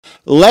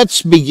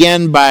let's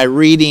begin by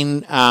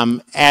reading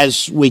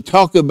as we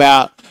talk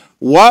about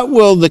what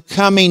will the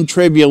coming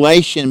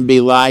tribulation be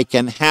like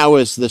and how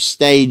is the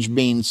stage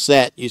being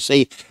set. You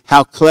see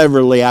how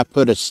cleverly I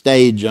put a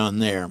stage on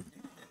there.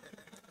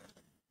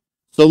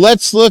 So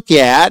let's look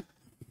at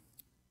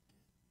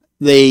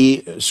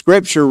the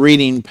scripture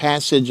reading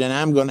passage, and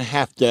I'm going to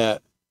have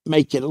to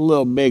make it a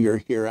little bigger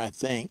here, I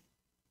think.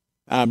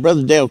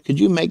 Brother Dale, could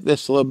you make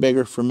this a little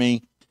bigger for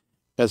me?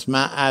 Because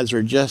my eyes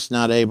are just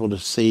not able to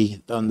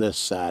see on this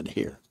side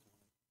here.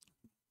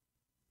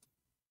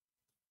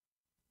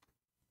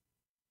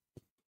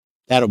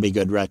 That'll be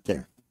good right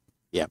there.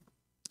 Yep.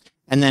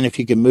 And then if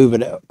you can move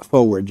it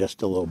forward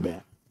just a little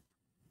bit.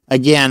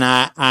 Again,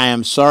 I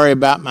am sorry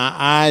about my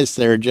eyes.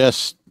 They're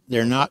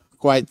not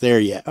quite there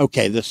yet.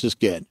 Okay, this is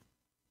good.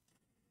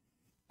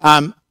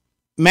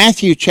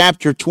 Matthew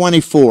chapter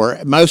 24.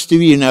 Most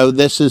of you know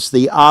this is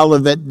the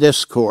Olivet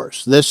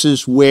Discourse. This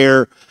is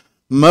where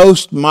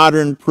most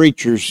modern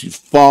preachers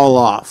fall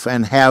off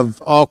and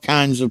have all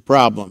kinds of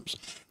problems.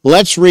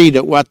 Let's read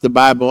at what the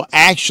Bible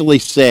actually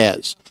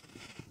says.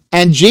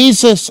 And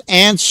Jesus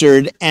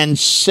answered and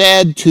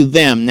said to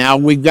them, now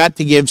we've got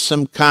to give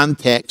some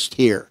context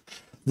here.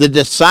 The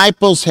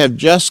disciples have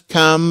just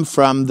come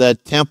from the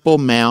Temple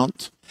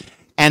Mount,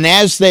 and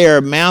as they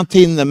are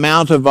mounting the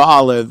Mount of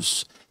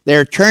Olives,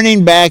 they're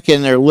turning back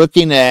and they're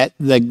looking at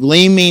the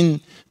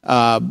gleaming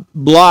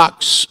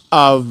blocks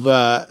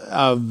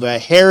of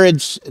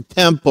Herod's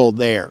temple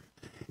there,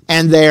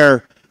 and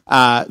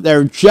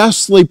they're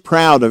justly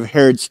proud of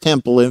Herod's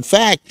temple. In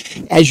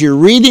fact, as you're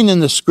reading in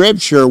the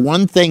scripture,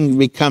 one thing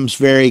becomes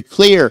very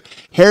clear.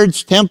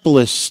 Herod's temple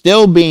is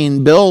still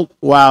being built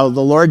while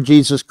the Lord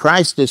Jesus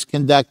Christ is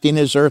conducting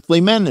his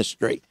earthly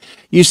ministry.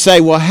 You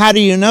say, well, how do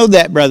you know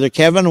that, Brother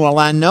Kevin? Well,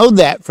 I know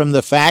that from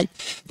the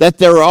fact that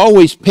they're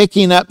always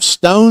picking up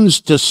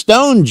stones to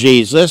stone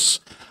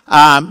Jesus,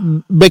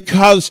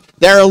 because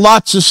there are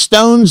lots of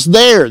stones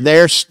there.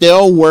 They're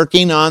still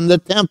working on the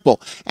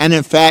temple. And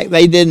in fact,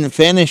 they didn't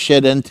finish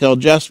it until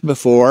just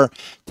before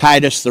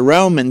Titus the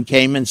Roman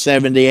came in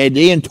 70 AD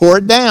and tore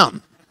it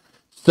down.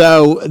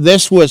 So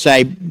this was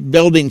a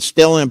building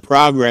still in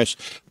progress,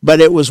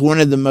 but it was one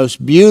of the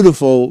most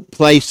beautiful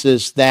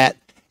places that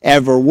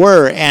ever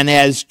were. And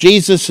as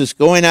Jesus is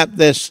going up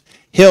this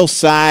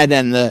hillside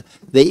and the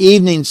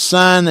evening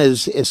sun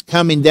is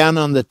coming down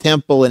on the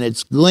temple and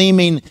it's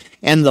gleaming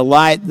in the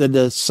light, the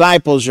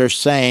disciples are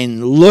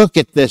saying, look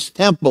at this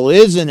temple,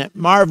 isn't it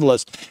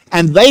marvelous?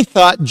 And they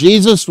thought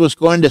Jesus was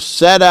going to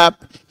set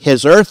up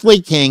his earthly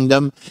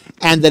kingdom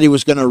and that he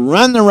was going to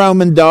run the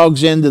Roman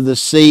dogs into the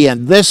sea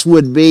and this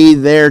would be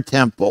their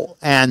temple.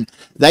 And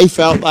they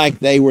felt like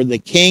they were the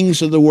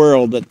kings of the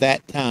world at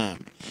that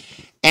time.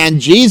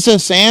 And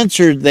Jesus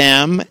answered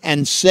them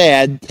and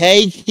said,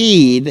 take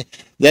heed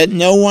that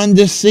no one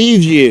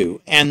deceives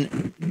you.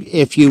 And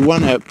if you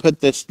want to put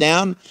this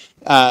down,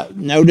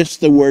 notice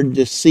the word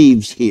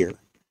deceives here,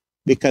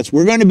 because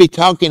we're going to be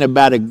talking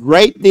about a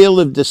great deal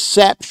of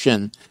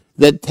deception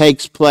that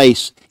takes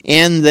place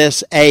in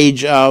this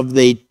age of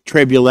the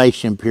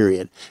tribulation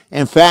period.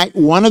 In fact,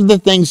 one of the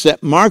things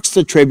that marks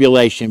the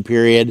tribulation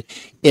period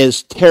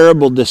is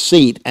terrible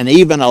deceit and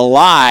even a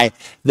lie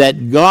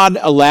that God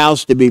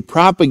allows to be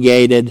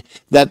propagated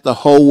that the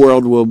whole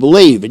world will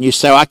believe. And you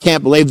say, I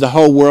can't believe the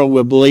whole world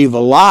will believe a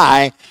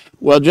lie.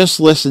 Well, just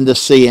listen to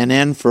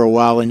CNN for a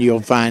while and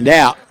you'll find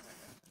out.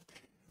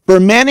 For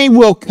many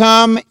will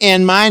come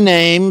in my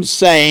name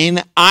saying,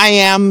 I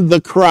am the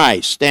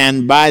Christ.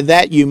 And by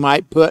that you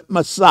might put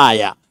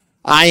Messiah.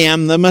 I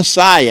am the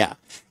Messiah.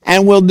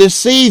 And will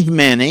deceive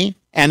many.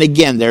 And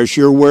again, there's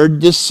your word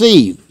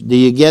deceive. Do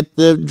you get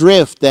the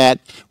drift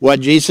that what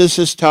Jesus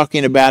is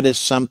talking about is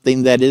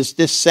something that is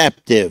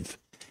deceptive?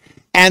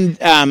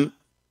 And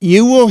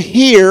you will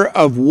hear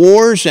of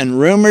wars and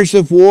rumors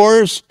of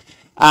wars.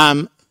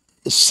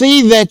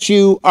 See that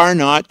you are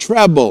not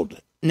troubled.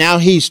 Now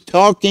he's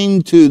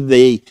talking to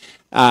the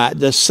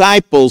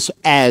disciples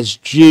as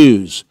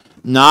Jews,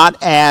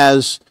 not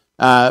as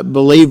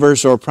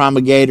believers or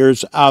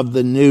promulgators of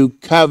the new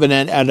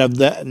covenant, of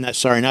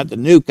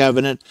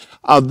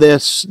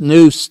this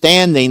new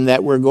standing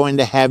that we're going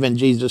to have in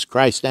Jesus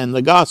Christ and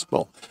the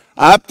gospel.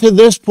 Up to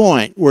this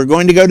point, we're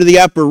going to go to the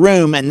upper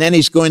room and then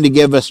he's going to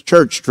give us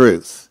church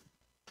truth.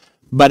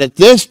 But at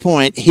this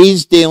point,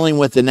 he's dealing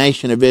with the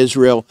nation of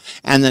Israel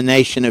and the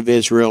nation of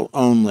Israel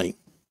only.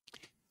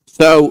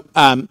 So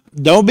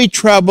don't be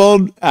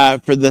troubled,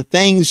 for the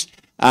things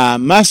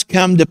must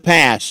come to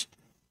pass,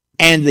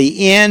 and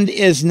the end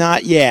is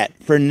not yet.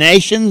 For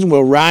nations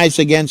will rise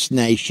against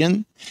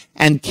nation,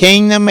 and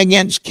kingdom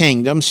against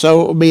kingdom,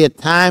 so it will be a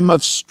time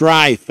of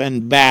strife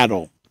and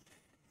battle.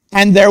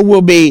 And there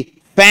will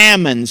be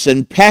famines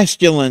and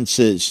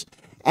pestilences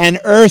and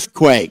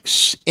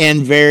earthquakes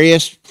in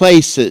various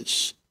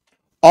places.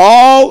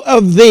 All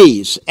of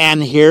these,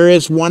 and here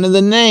is one of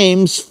the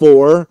names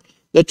for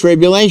the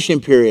tribulation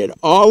period.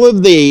 All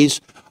of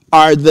these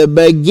are the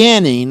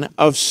beginning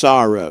of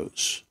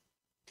sorrows.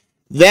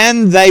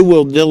 Then they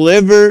will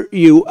deliver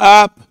you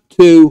up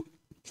to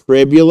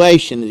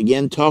tribulation.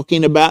 Again,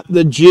 talking about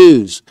the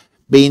Jews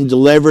being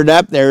delivered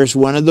up. There's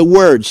one of the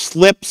words,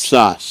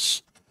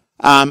 slipsos,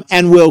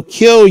 and will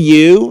kill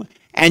you,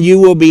 and you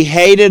will be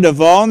hated of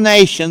all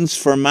nations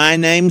for my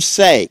name's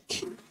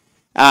sake.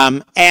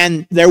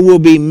 And there will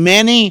be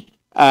many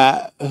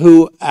many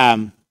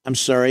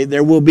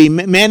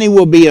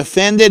will be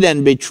offended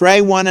and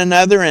betray one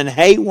another and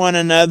hate one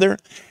another,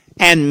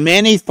 and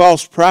many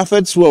false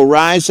prophets will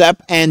rise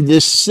up and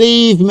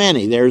deceive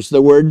many. There's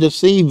the word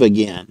deceive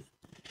again.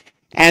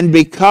 And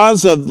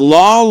because of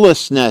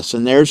lawlessness,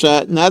 and there's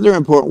another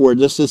important word,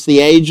 this is the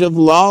age of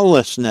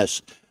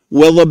lawlessness,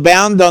 will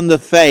abound on the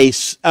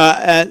face,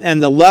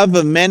 and the love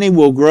of many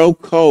will grow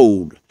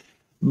cold.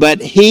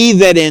 But he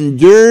that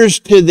endures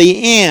to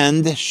the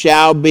end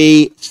shall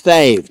be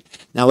saved.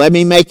 Now let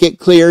me make it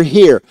clear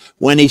here.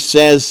 When he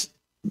says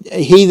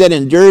he that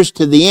endures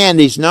to the end,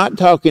 he's not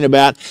talking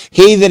about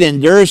he that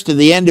endures to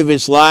the end of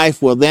his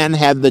life will then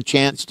have the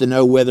chance to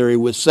know whether he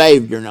was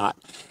saved or not.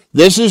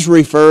 This is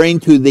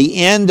referring to the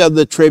end of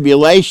the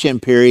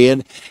tribulation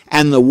period,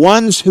 and the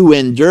ones who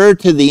endure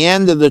to the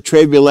end of the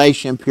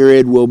tribulation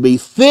period will be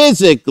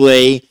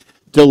physically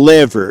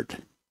delivered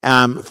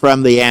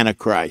from the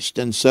Antichrist.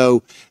 And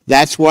so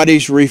that's what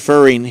he's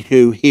referring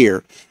to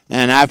here.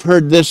 And I've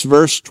heard this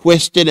verse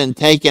twisted and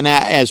taken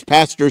out, as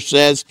Pastor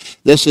says,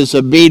 this is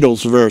a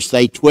Beatles verse.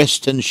 They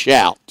twist and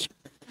shout.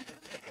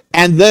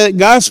 And the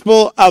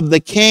gospel of the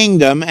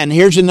kingdom, and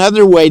here's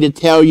another way to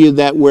tell you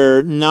that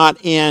we're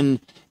not in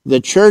the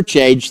church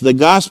age. The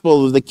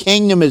gospel of the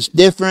kingdom is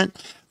different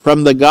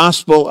from the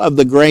gospel of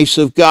the grace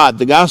of God.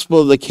 The gospel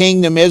of the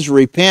kingdom is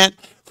repent,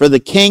 for the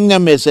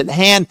kingdom is at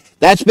hand.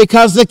 That's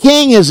because the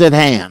king is at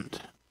hand.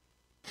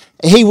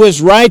 He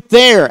was right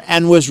there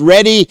and was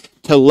ready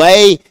to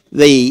lay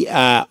the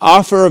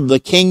offer of the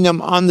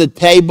kingdom on the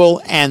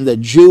table, and the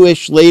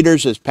Jewish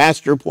leaders, as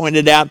Pastor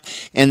pointed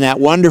out in that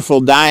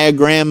wonderful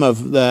diagram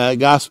of the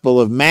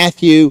Gospel of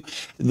Matthew,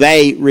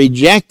 they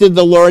rejected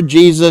the Lord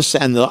Jesus,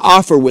 and the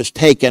offer was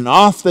taken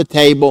off the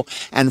table,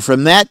 and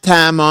from that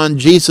time on,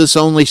 Jesus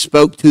only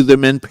spoke to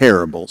them in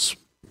parables.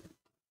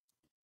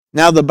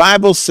 Now the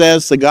Bible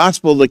says the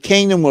gospel of the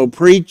kingdom will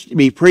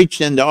be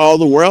preached into all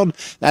the world.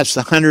 That's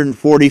the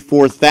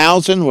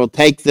 144,000 will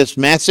take this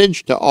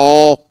message to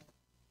all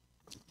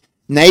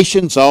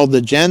nations, all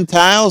the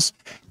Gentiles,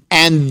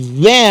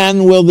 and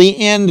then will the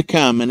end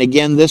come. And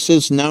again, this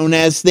is known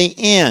as the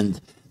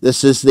end.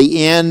 This is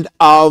the end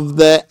of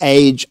the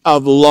age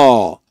of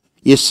law.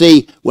 You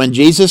see, when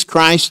Jesus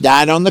Christ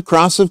died on the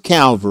cross of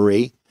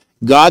Calvary,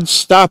 God's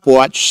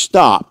stopwatch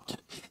stopped.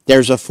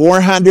 There's a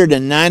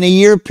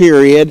 490-year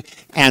period,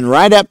 and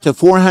right up to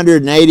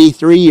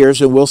 483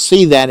 years, and we'll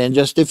see that in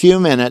just a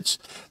few minutes,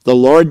 the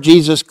Lord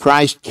Jesus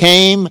Christ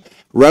came,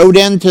 rode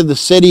into the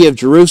city of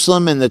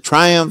Jerusalem in the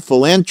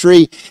triumphal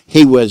entry.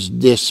 He was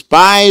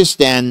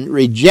despised and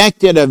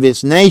rejected of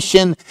his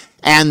nation,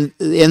 and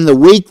in the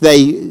week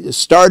they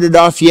started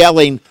off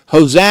yelling,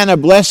 Hosanna,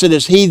 blessed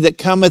is he that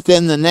cometh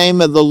in the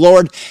name of the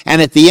Lord.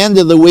 And at the end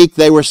of the week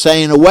they were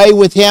saying, away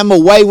with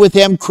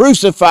him,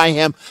 crucify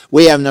him.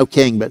 We have no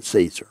king but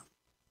Caesar.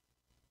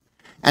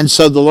 And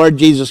so the Lord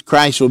Jesus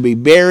Christ will be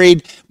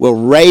buried,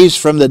 will raise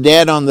from the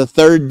dead on the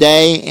third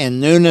day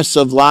in newness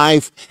of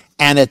life.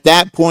 And at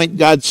that point,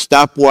 God's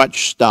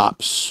stopwatch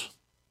stops.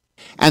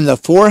 And the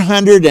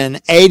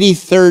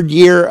 483rd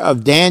year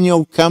of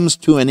Daniel comes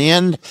to an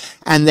end,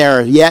 and there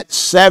are yet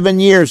 7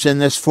 years in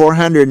this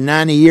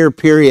 490-year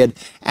period.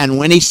 And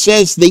when he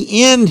says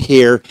the end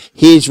here,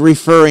 he's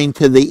referring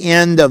to the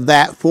end of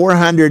that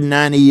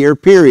 490-year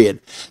period.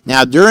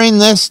 Now, during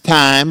this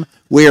time,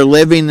 we are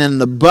living in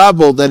the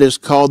bubble that is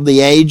called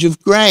the age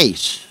of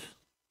grace.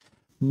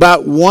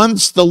 But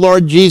once the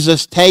Lord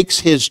Jesus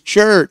takes his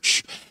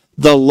church,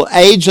 the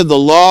age of the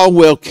law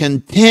will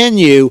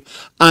continue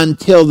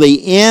until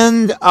the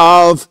end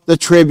of the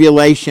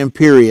tribulation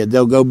period.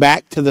 They'll go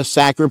back to the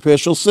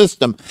sacrificial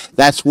system.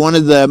 That's one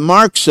of the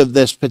marks of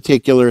this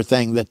particular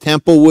thing. The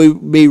temple will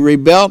be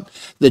rebuilt.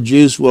 The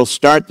Jews will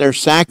start their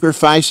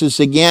sacrifices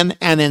again.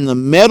 And in the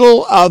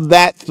middle of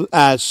that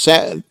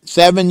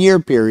 7-year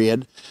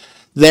period,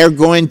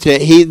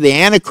 the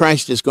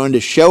Antichrist is going to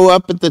show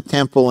up at the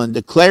temple and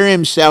declare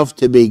himself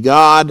to be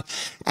God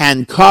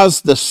and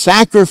cause the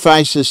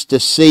sacrifices to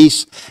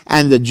cease,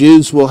 and the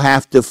Jews will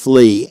have to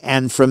flee.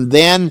 And from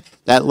then,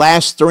 that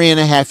last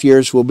 3.5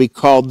 years will be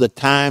called the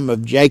time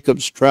of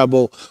Jacob's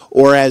trouble,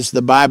 or as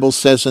the Bible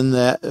says in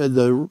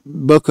the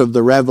book of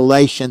the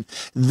Revelation,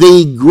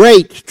 the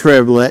great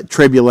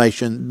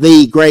tribulation,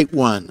 the great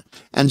one.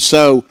 And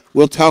so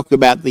we'll talk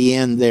about the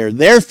end there.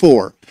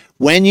 Therefore,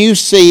 when you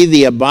see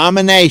the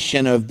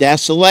abomination of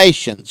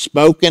desolation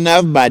spoken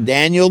of by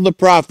Daniel the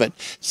prophet,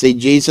 see,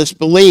 Jesus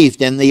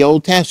believed in the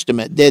Old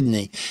Testament, didn't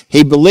he?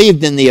 He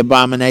believed in the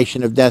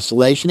abomination of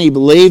desolation. He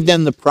believed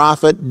in the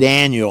prophet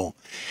Daniel.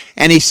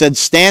 And he said,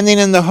 standing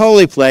in the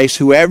holy place,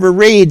 whoever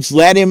reads,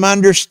 let him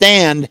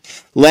understand.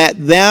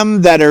 Let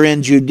them that are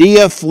in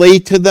Judea flee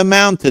to the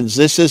mountains.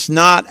 This is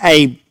not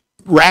a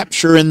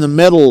rapture in the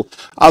middle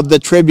of the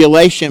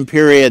tribulation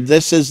period.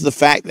 This is the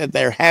fact that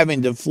they're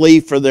having to flee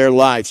for their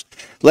lives.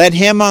 Let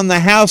him on the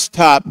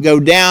housetop go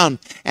down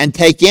and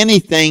take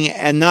anything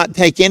and not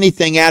take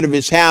anything out of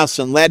his house,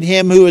 and let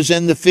him who is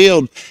in the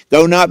field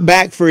go not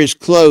back for his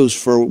clothes.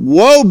 For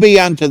woe be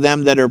unto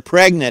them that are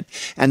pregnant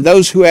and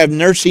those who have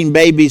nursing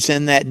babies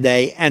in that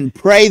day, and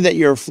pray that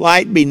your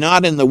flight be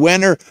not in the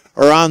winter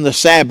or on the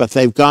Sabbath.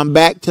 They've gone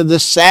back to the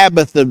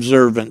Sabbath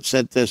observance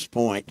at this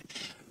point.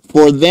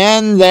 For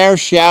then there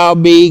shall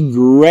be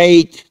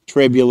great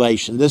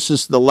tribulation. This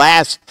is the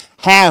last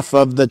half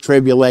of the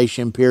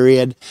tribulation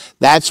period.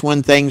 That's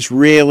when things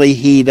really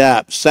heat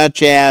up,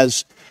 such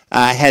as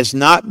has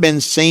not been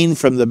seen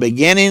from the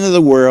beginning of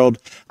the world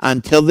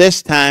until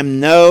this time,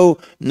 no,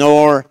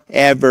 nor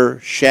ever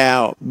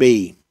shall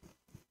be.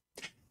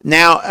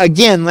 Now,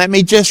 again, let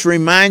me just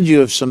remind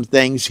you of some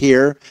things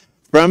here.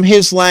 From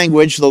his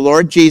language, the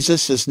Lord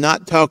Jesus is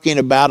not talking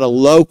about a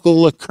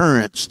local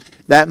occurrence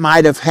that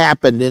might have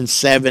happened in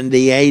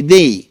 70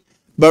 AD,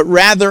 but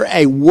rather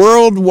a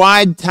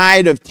worldwide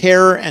tide of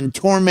terror and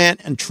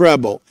torment and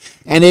trouble.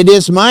 And it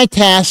is my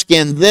task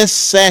in this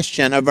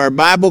session of our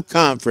Bible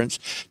conference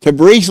to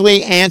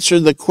briefly answer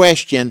the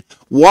question,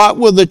 what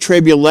will the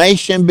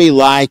tribulation be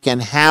like,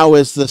 and how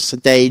is the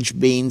stage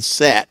being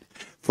set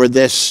for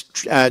this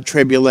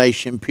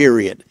tribulation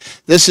period?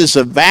 This is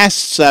a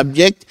vast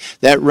subject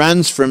that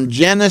runs from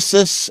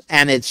Genesis,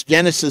 and it's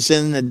Genesis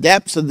in the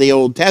depths of the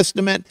Old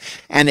Testament,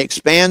 and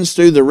expands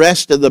through the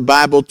rest of the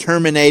Bible,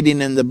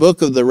 terminating in the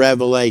book of the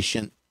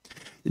Revelation,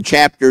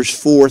 chapters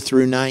 4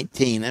 through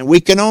 19. And we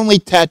can only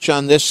touch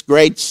on this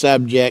great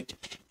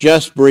subject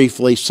just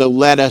briefly, so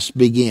let us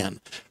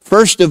begin.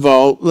 First of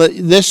all,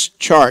 this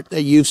chart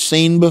that you've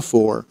seen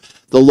before,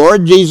 the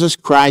Lord Jesus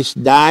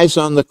Christ dies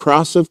on the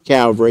cross of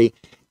Calvary,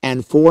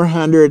 and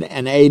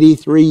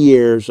 483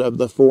 years of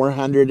the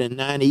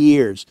 490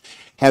 years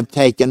have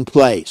taken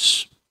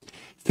place.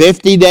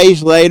 50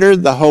 days later,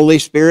 the Holy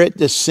Spirit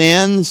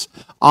descends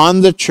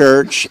on the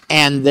church,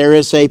 and there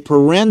is a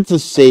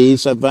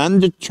parenthesis of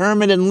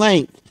undetermined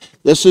length.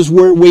 This is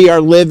where we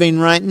are living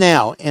right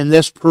now, in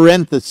this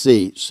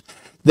parenthesis.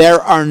 There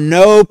are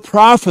no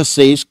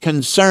prophecies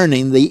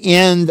concerning the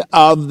end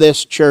of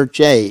this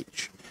church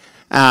age.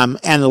 And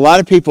a lot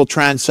of people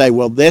try and say,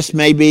 well, this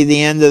may be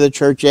the end of the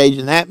church age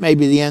and that may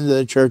be the end of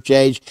the church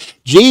age.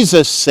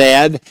 Jesus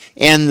said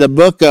in the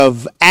book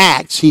of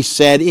Acts, he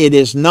said, it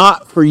is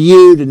not for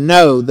you to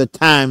know the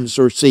times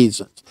or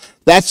seasons.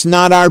 That's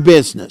not our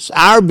business.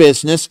 Our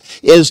business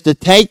is to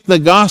take the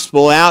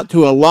gospel out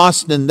to a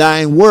lost and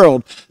dying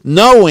world,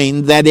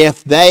 knowing that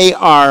if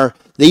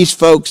these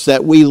folks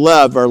that we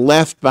love are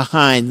left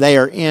behind, they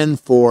are in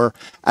for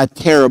a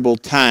terrible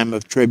time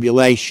of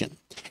tribulation.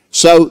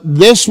 So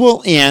this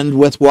will end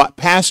with what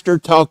Pastor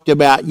talked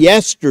about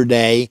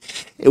yesterday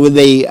with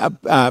the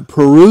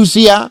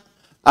Perusia,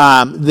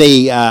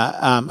 the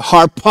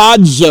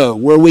harpazo,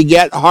 where we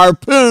get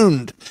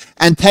harpooned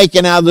and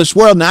taken out of this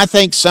world. And I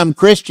think some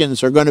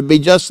Christians are going to be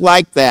just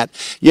like that.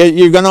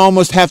 You're going to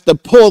almost have to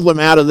pull them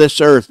out of this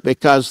earth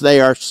because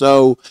they are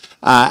so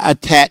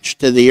attached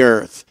to the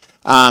earth.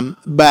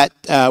 But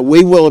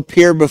we will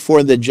appear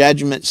before the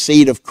judgment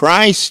seat of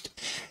Christ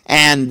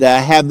and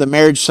have the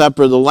marriage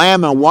supper of the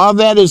Lamb. And while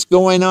that is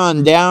going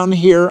on down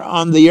here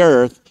on the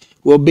earth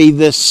will be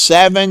this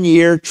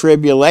 7-year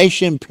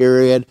tribulation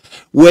period,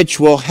 which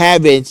will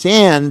have its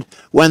end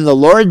when the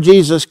Lord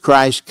Jesus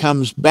Christ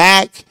comes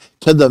back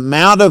to the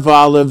Mount of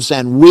Olives,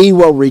 and we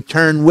will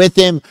return with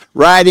him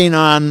riding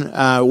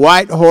on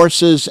white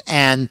horses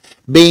and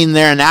being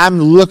there. And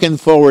I'm looking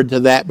forward to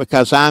that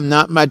because I'm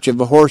not much of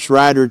a horse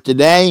rider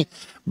today.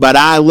 But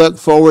I look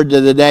forward to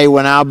the day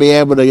when I'll be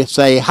able to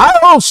say,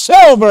 "Hi-ho,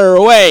 silver,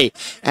 away!"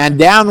 And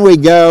down we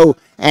go.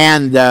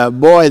 And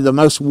boy, the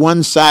most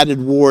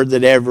one-sided war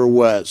that ever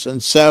was.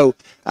 And so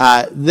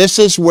this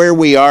is where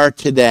we are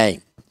today.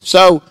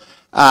 So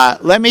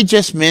let me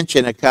just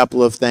mention a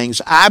couple of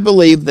things. I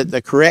believe that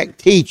the correct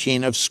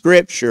teaching of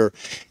Scripture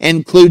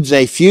includes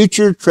a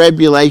future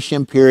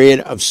tribulation period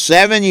of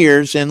 7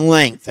 years in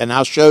length. And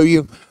I'll show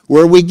you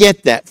where we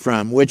get that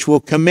from, which will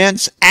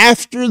commence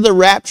after the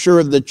rapture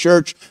of the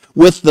church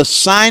with the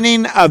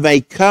signing of a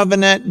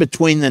covenant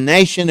between the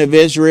nation of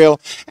Israel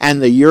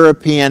and the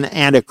European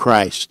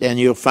Antichrist. And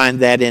you'll find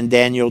that in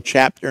Daniel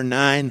chapter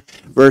 9,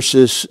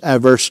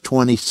 verse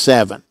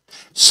 27.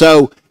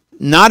 So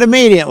not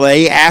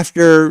immediately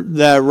after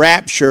the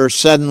rapture,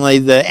 suddenly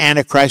the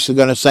Antichrist is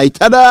going to say,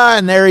 ta-da,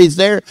 and there he's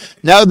there.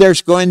 No,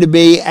 there's going to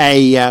be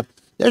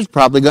there's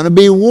probably going to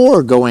be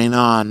war going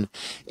on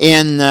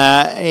in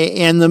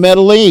the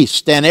Middle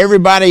East, and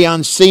everybody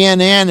on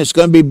CNN is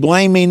going to be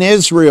blaming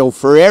Israel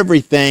for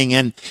everything,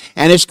 and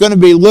it's going to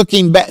be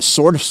looking back.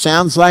 Sort of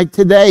sounds like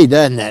today,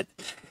 doesn't it?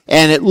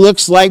 And it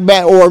looks like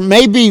that, or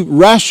maybe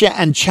Russia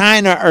and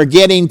China are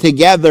getting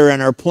together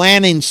and are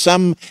planning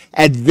some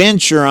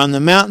adventure on the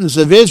mountains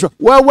of Israel.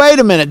 Well, wait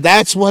a minute,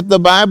 that's what the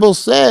Bible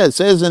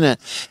says, isn't it?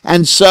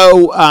 And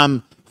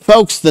so,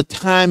 folks, the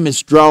time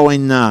is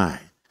drawing nigh.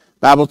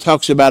 Bible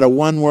talks about a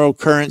one world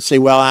currency.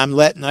 Well, I'm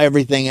letting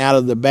everything out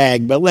of the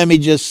bag. But let me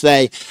just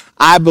say,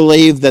 I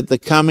believe that the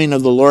coming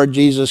of the Lord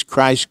Jesus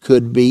Christ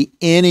could be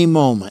any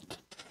moment.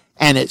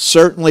 And it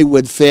certainly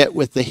would fit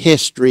with the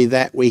history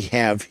that we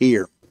have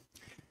here.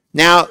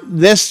 Now,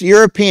 this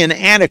European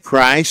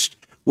Antichrist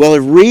will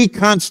have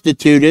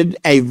reconstituted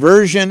a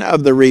version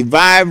of the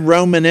revived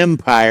Roman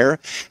Empire,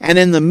 and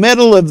in the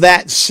middle of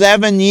that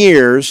 7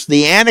 years,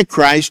 the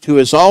Antichrist, who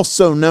is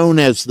also known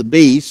as the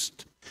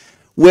Beast,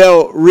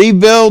 will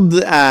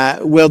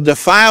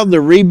defile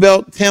the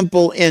rebuilt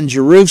temple in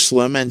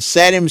Jerusalem and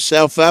set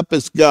himself up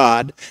as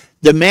God,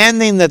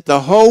 demanding that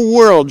the whole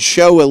world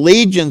show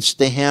allegiance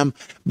to him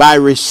by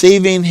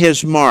receiving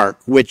his mark,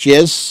 which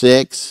is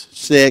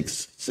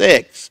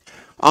 666,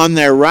 on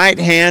their right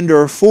hand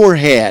or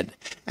forehead.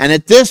 And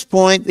at this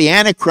point, the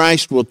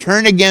Antichrist will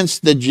turn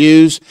against the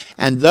Jews,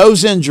 and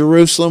those in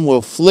Jerusalem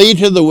will flee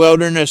to the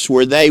wilderness,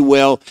 where they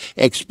will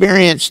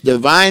experience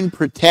divine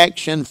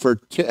protection for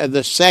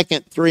the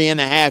second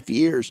 3.5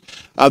 years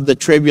of the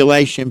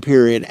tribulation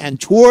period.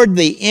 And toward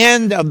the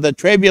end of the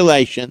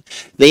tribulation,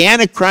 the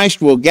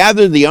Antichrist will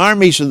gather the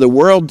armies of the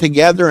world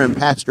together, and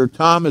Pastor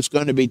Tom is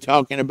going to be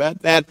talking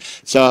about that,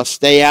 so I'll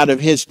stay out of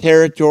his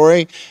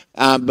territory.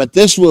 But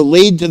this will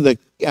lead to the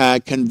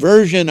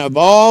conversion of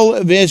all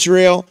of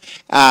Israel,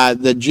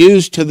 the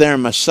Jews to their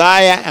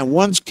Messiah, and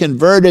once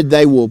converted,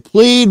 they will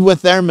plead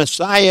with their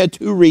Messiah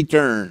to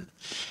return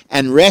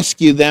and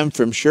rescue them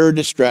from sure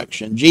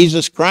destruction.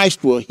 Jesus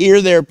Christ will hear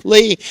their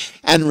plea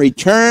and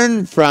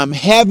return from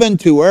heaven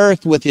to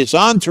earth with his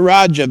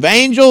entourage of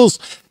angels,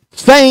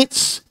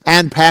 saints,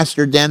 and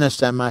Pastor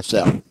Dennis and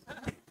myself,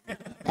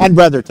 and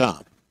Brother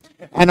Tom,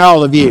 and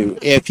all of you,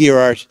 if you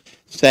are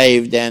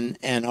saved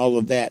and all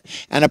of that.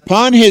 And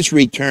upon his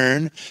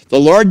return, the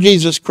Lord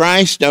Jesus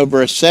Christ,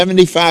 over a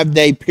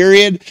 75-day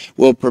period,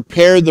 will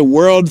prepare the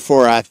world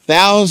for a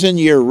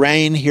 1,000-year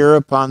reign here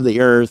upon the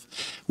earth,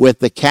 with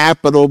the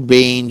capital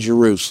being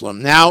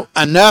Jerusalem. Now,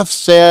 enough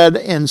said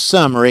in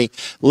summary.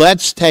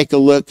 Let's take a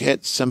look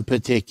at some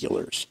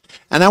particulars.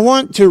 And I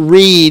want to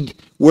read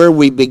where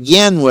we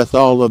begin with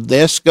all of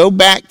this. Go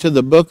back to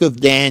the book of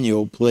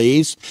Daniel,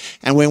 please.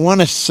 And we want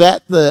to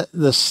set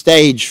the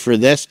stage for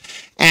this.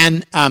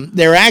 And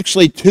there are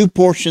actually two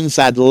portions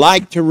I'd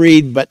like to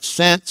read, but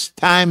since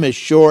time is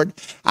short,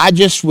 I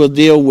just will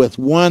deal with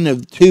one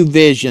of two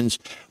visions.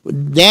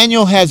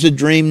 Daniel has a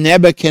dream.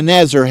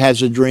 Nebuchadnezzar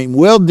has a dream.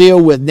 We'll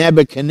deal with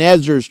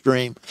Nebuchadnezzar's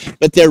dream,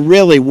 but they're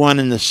really one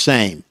and the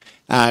same.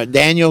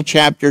 Daniel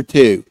chapter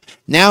 2.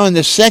 Now in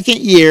the second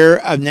year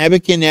of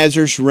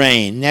Nebuchadnezzar's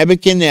reign,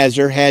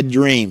 Nebuchadnezzar had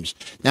dreams.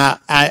 Now,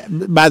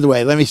 by the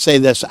way, let me say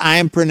this. I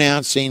am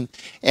pronouncing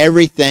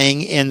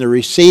everything in the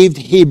received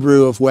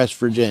Hebrew of West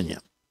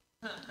Virginia.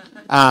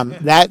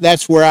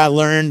 That's where I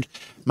learned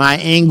my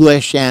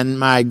English, and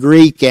my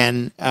Greek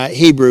and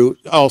Hebrew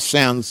all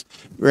sounds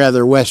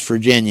rather West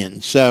Virginian.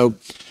 So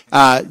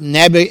I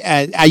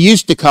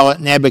used to call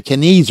it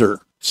Nebuchadnezzar.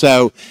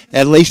 So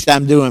at least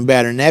I'm doing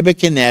better.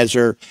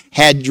 Nebuchadnezzar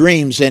had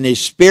dreams, and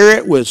his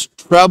spirit was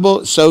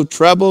so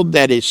troubled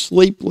that his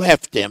sleep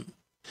left him.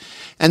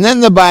 And then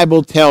the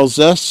Bible tells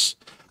us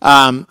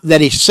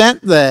that he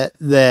sent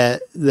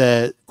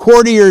the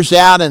courtiers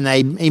out, and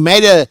he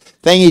made a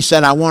thing. He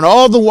said, I want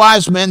all the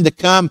wise men to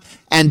come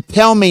and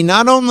tell me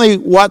not only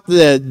what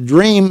the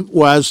dream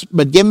was,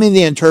 but give me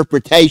the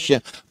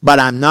interpretation,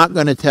 but I'm not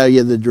going to tell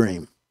you the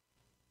dream.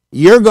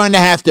 You're going to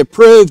have to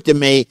prove to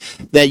me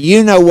that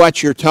you know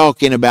what you're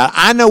talking about.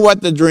 I know what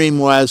the dream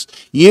was.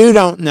 You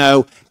don't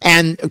know.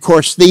 And, of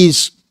course,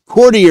 these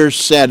courtiers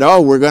said,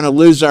 oh, we're going to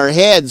lose our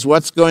heads.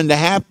 What's going to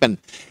happen?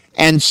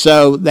 And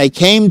so they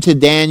came to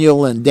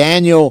Daniel, and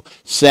Daniel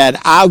said,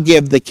 I'll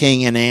give the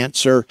king an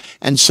answer.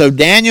 And so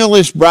Daniel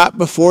is brought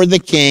before the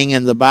king,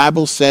 and the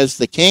Bible says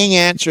the king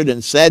answered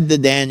and said to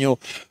Daniel,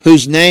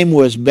 whose name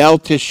was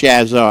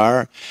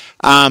Belteshazzar,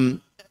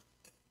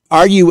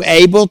 are you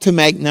able to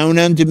make known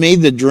unto me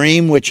the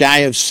dream which I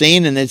have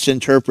seen and its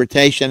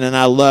interpretation? And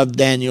I love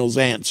Daniel's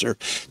answer.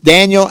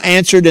 Daniel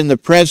answered in the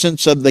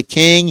presence of the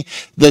king,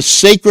 the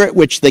secret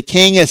which the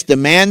king has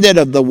demanded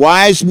of the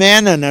wise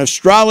men and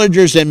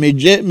astrologers and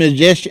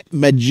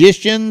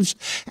magicians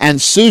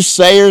and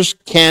soothsayers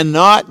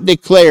cannot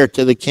declare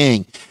to the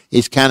king.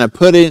 He's kind of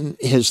putting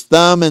his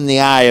thumb in the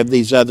eye of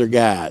these other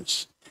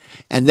guys.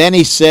 And then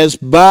he says,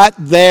 but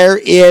there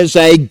is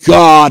a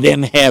God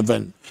in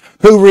heaven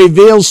who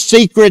reveals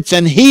secrets,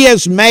 and he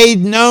has made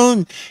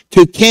known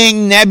to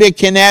King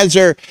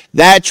Nebuchadnezzar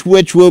that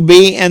which will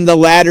be in the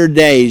latter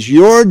days.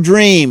 Your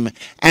dream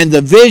and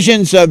the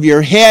visions of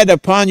your head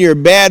upon your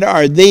bed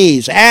are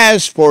these.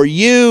 As for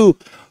you,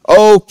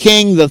 O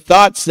king, the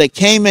thoughts that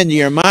came into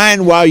your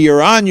mind while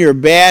you're on your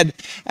bed,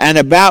 and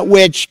about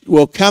which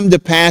will come to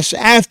pass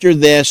after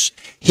this,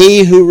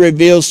 he who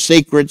reveals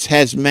secrets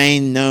has made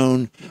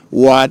known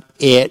what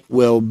it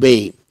will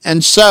be.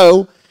 And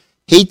so,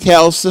 he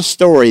tells the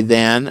story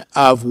then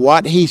of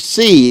what he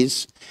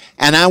sees,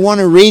 and I want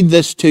to read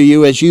this to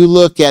you as you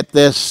look at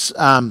this.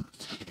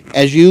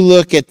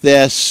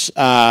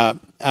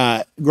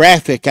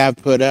 Graphic I've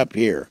put up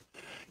here.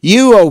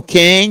 You, O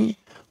king,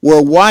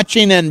 were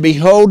watching, and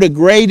behold, a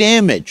great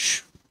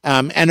image.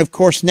 And of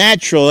course,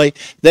 naturally,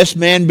 this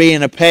man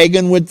being a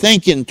pagan would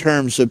think in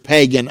terms of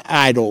pagan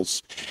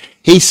idols.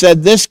 He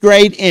said, this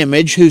great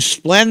image, whose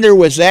splendor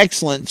was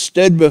excellent,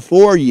 stood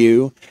before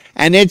you,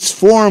 and its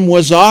form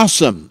was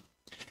awesome.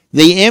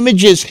 The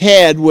image's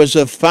head was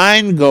of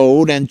fine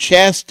gold, and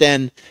chest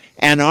and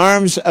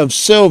arms of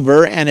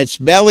silver, and its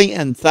belly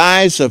and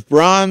thighs of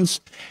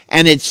bronze,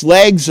 and its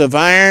legs of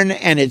iron,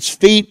 and its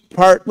feet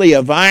partly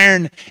of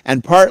iron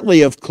and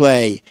partly of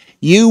clay.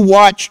 You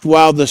watched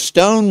while the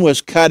stone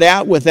was cut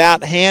out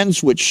without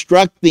hands, which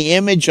struck the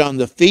image on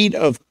the feet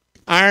of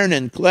iron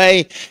and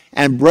clay,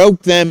 and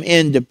broke them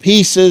into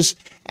pieces.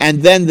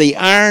 And then the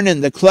iron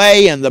and the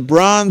clay and the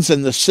bronze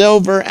and the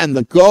silver and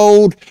the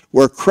gold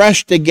were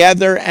crushed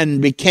together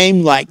and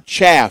became like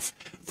chaff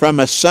from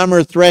a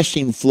summer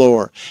threshing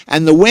floor.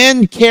 And the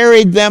wind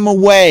carried them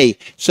away,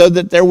 so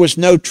that there was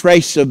no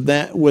trace of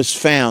them was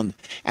found.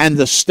 And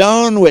the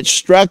stone which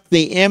struck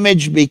the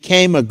image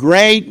became a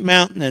great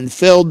mountain and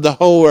filled the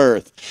whole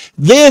earth.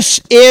 This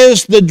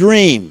is the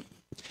dream.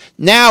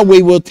 Now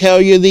we will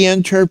tell you the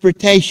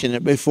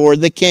interpretation before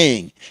the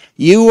king.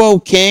 You, O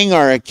king,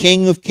 are a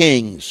king of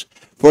kings,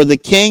 for the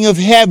King of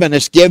heaven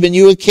has given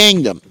you a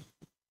kingdom,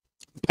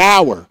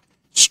 power,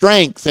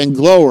 strength, and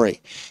glory.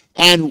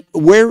 And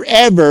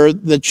wherever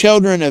the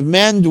children of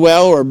men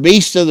dwell, or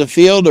beasts of the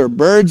field, or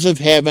birds of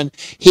heaven,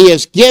 he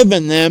has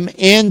given them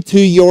into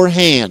your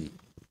hand.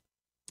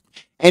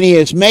 And he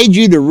has made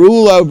you to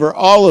rule over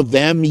all of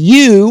them.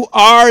 You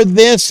are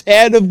this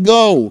head of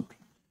gold.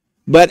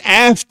 But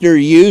after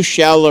you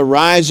shall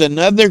arise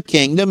another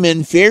kingdom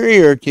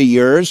inferior to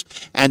yours,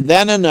 and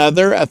then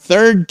another, a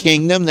third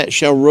kingdom that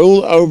shall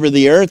rule over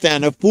the earth,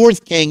 and a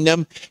fourth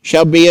kingdom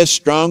shall be as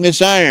strong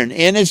as iron,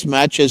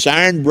 inasmuch as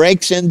iron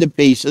breaks into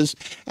pieces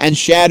and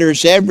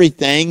shatters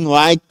everything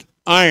like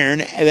iron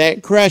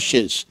that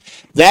crushes.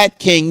 That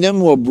kingdom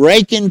will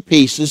break in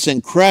pieces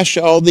and crush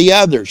all the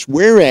others.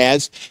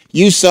 Whereas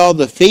you saw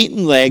the feet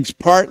and legs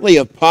partly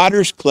of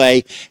potter's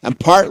clay and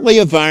partly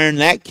of iron,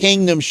 that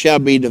kingdom shall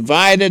be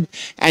divided,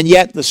 and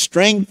yet the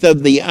strength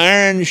of the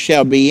iron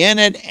shall be in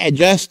it. And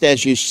just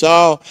as you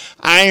saw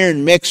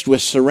iron mixed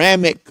with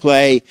ceramic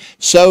clay,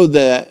 so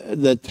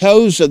the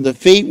toes of the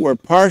feet were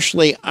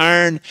partially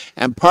iron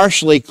and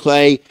partially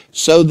clay,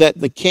 so that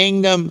the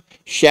kingdom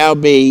shall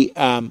be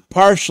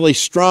partially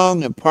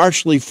strong and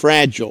partially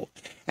fragile.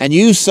 And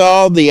you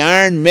saw the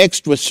iron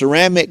mixed with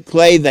ceramic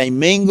clay. They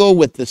mingle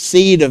with the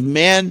seed of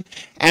men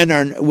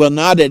and will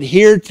not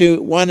adhere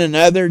to one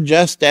another,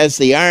 just as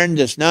the iron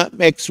does not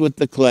mix with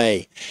the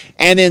clay.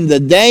 And in the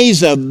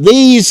days of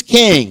these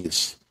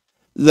kings,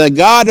 the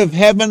God of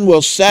heaven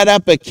will set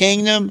up a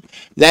kingdom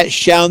that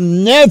shall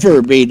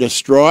never be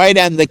destroyed,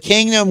 and the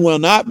kingdom will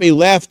not be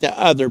left to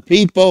other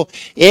people.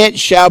 It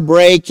shall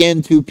break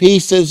into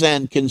pieces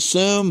and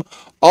consume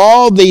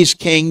all these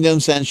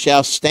kingdoms, and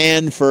shall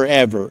stand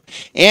forever.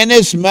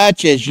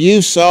 Inasmuch as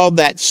you saw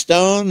that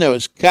stone that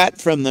was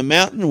cut from the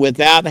mountain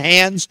without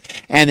hands,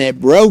 and it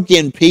broke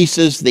in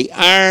pieces the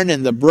iron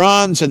and the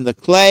bronze and the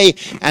clay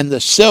and the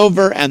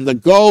silver and the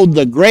gold,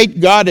 the great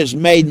God has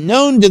made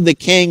known to the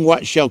king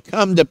what shall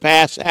come to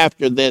pass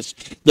after this.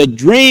 The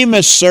dream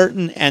is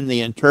certain, and the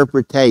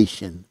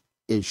interpretation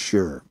is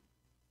sure.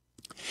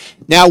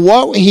 Now,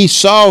 what he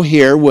saw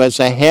here was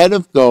a head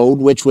of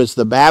gold, which was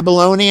the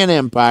Babylonian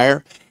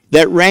Empire,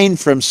 that reigned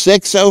from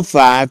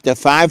 605 to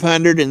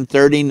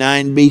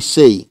 539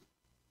 BC.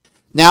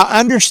 Now,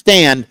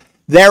 understand,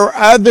 there were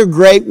other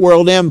great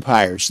world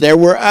empires. There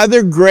were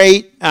other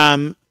great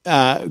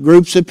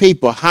groups of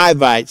people,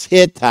 Hivites,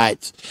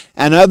 Hittites,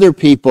 and other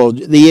people,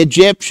 the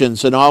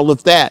Egyptians and all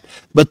of that.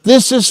 But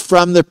this is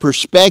from the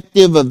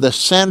perspective of the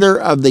center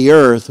of the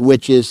earth,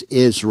 which is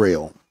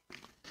Israel.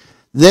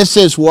 This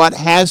is what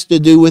has to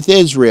do with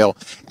Israel.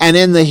 And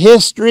in the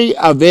history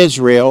of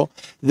Israel,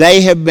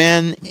 they have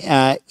been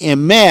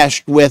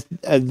enmeshed with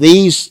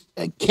these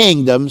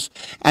kingdoms,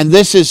 and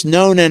this is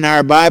known in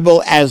our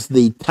Bible as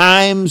the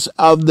times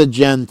of the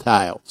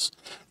Gentiles.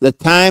 The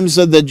times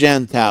of the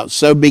Gentiles.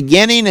 So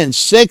beginning in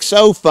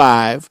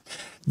 605,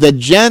 the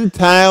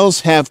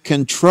Gentiles have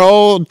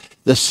controlled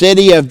the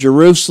city of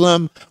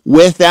Jerusalem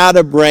without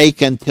a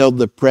break until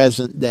the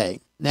present day.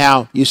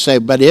 Now, you say,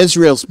 but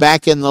Israel's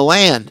back in the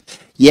land.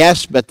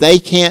 Yes, but they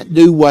can't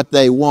do what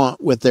they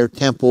want with their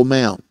Temple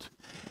Mount.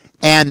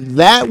 And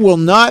that will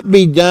not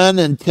be done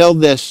until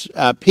this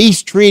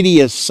peace treaty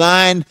is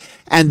signed,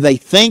 and they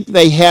think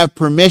they have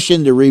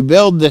permission to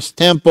rebuild this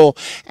temple,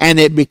 and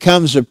it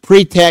becomes a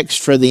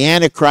pretext for the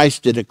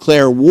Antichrist to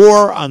declare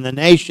war on the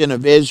nation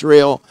of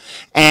Israel.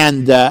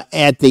 And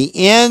at the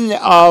end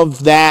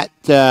of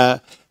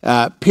that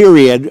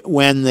period,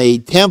 when the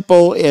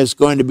temple is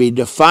going to be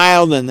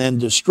defiled and then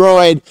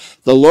destroyed,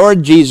 the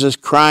Lord Jesus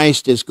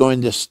Christ is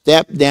going to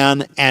step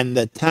down, and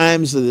the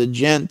times of the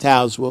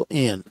Gentiles will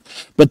end.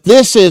 But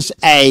this is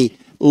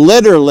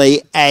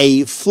literally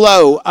a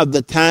flow of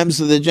the times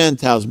of the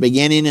Gentiles,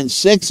 beginning in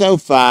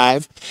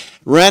 605,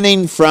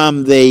 running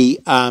from the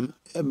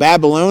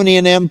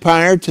Babylonian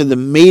Empire to the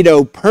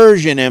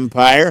Medo-Persian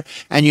Empire.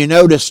 And you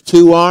notice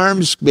two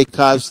arms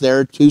because there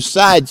are two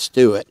sides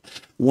to it.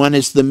 One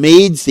is the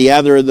Medes, the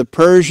other are the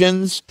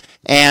Persians,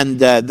 and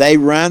they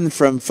run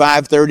from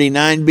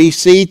 539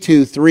 BC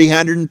to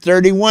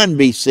 331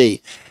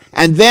 BC.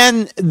 And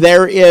then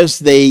there is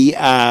the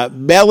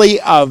belly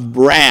of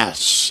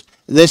brass.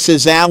 This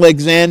is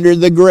Alexander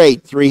the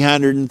Great,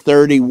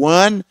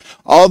 331,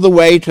 all the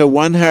way to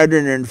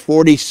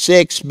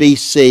 146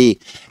 BC.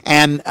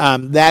 And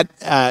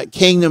that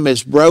kingdom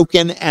is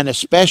broken, and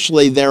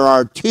especially there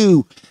are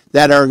two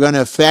that are going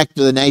to affect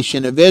the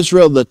nation of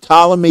Israel, the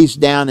Ptolemies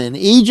down in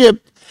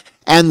Egypt,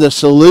 and the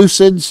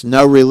Seleucids,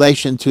 no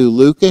relation to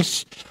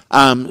Lucas,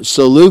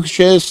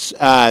 Seleucus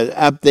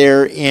up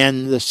there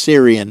in the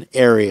Syrian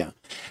area.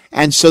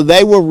 And so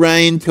they will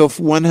reign till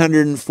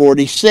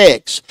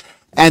 146.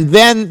 And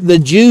then the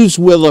Jews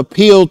will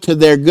appeal to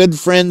their good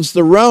friends,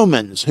 the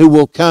Romans, who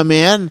will come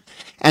in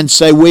and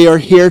say, we are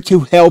here to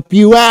help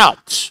you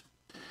out.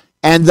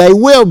 And they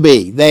will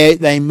be.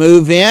 They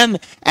move in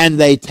and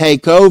they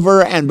take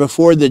over, and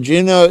before the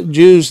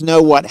Jews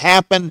know what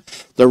happened,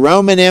 the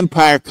Roman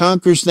Empire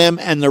conquers them,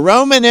 and the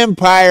Roman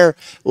Empire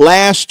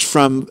lasts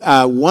from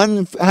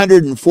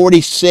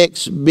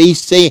 146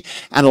 BC,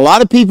 and a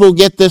lot of people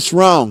get this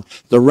wrong.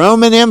 The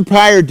Roman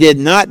Empire did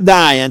not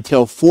die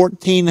until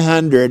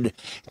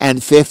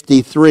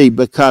 1453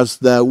 because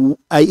the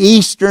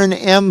Eastern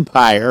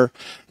Empire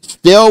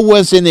still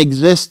was in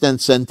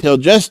existence until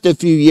just a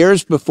few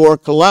years before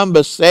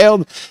Columbus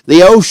sailed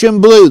the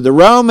ocean blue. The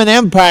Roman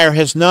Empire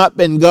has not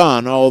been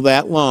gone all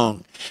that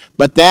long.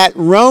 But that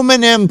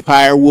Roman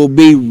Empire will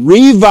be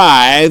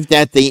revived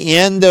at the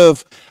end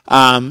of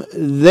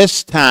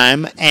this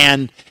time,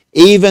 and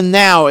even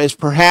now is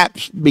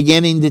perhaps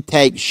beginning to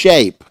take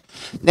shape.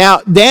 Now,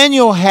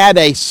 Daniel had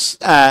a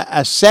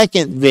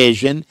second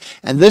vision,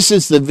 and this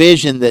is the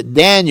vision that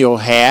Daniel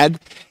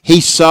had.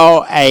 He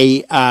saw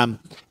a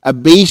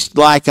beast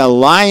like a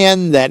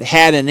lion that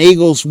had an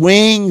eagle's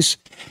wings,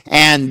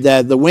 and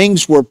the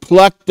wings were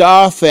plucked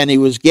off, and he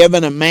was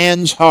given a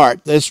man's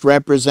heart. This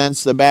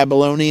represents the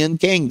Babylonian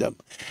kingdom.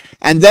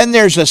 And then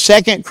there's a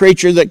second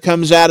creature that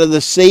comes out of the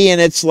sea, and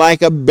it's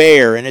like a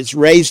bear, and it's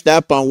raised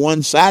up on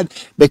one side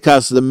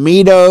because the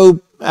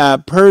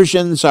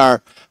Medo-Persians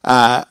are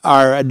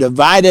a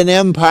divided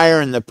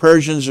empire, and the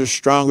Persians are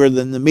stronger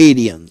than the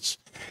Medians.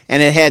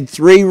 And it had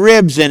 3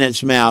 ribs in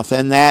its mouth,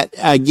 and that,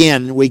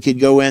 again, we could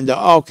go into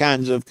all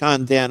kinds of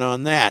content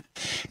on that.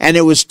 And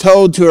it was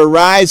told to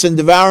arise and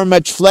devour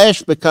much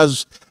flesh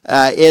because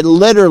it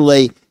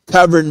literally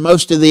covered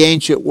most of the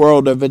ancient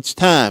world of its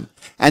time.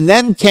 And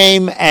then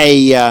came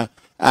an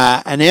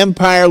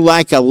empire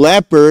like a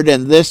leopard,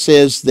 and this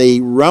is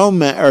the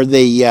Roman or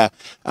the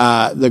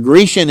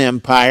Grecian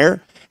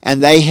Empire,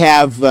 and they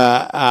have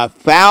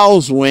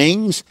fowl's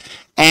wings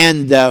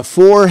and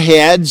 4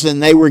 heads,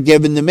 and they were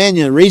given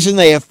dominion. The reason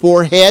they have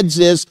 4 heads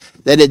is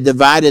that it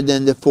divided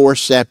into 4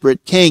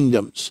 separate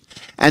kingdoms.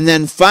 And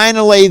then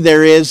finally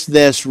there is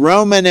this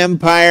Roman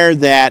Empire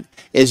that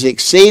is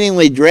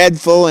exceedingly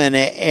dreadful, and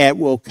it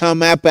will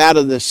come up out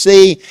of the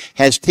sea,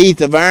 has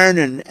teeth of iron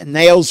and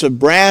nails of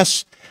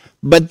brass.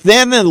 But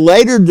then a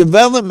later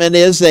development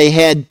is they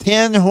had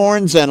 10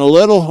 horns and a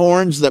little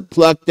horns that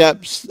plucked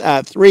up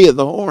 3 of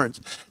the horns.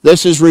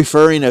 This is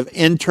referring of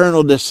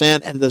internal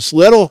descent, and this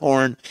little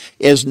horn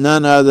is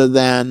none other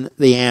than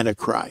the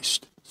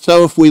Antichrist.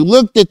 So if we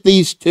looked at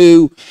these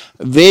two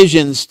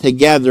visions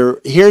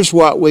together, here's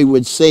what we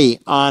would see.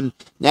 On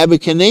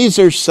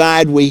Nebuchadnezzar's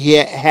side, we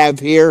have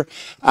here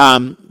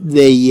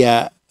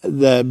the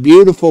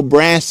beautiful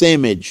brass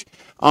image.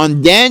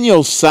 On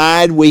Daniel's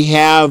side, we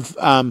have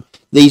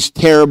these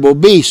terrible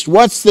beasts.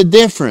 What's the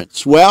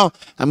difference? Well,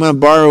 I'm going to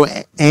borrow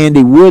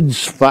Andy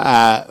Wood's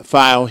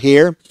file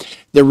here.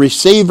 The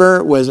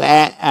receiver was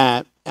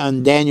on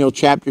Daniel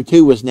chapter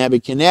 2 was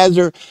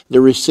Nebuchadnezzar.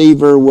 The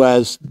receiver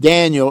was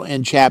Daniel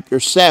in chapter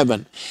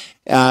 7.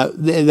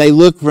 They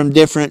look from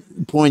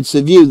different points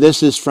of view.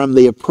 This is from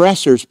the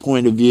oppressor's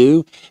point of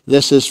view.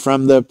 This is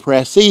from the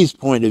oppressee's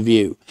point of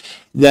view.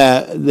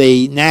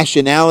 The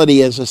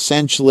nationality is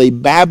essentially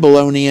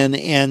Babylonian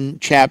in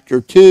chapter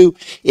 2.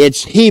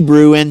 It's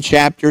Hebrew in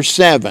chapter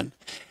 7.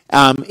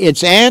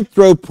 It's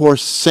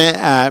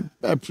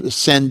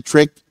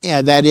anthropocentric,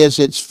 that is,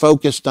 it's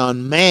focused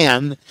on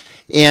man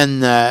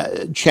in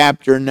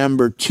chapter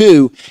number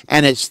 2,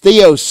 and it's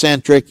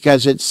theocentric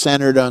because it's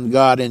centered on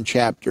God in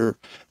chapter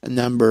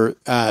number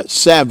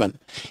 7.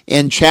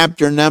 In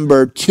chapter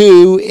number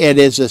 2, it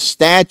is a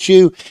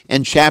statue.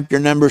 In chapter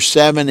number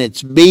 7,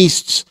 it's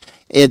beasts.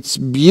 It's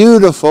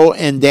beautiful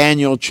in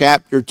Daniel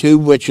chapter 2,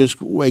 which is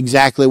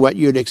exactly what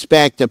you'd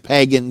expect a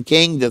pagan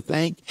king to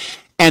think.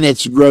 And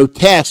it's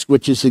grotesque,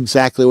 which is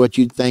exactly what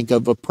you'd think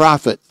of a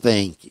prophet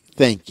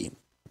thinking.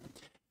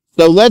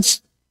 So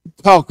let's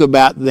talk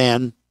about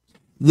then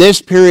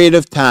this period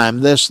of time,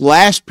 this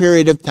last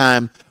period of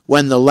time,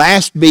 when the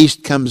last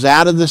beast comes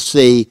out of the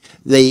sea,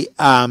 the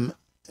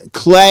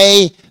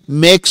clay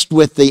mixed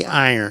with the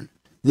iron.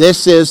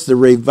 This is the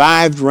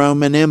revived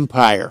Roman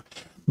Empire.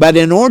 But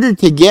in order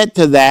to get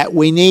to that,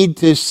 we need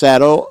to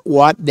settle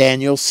what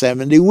Daniel's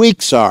 70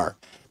 weeks are,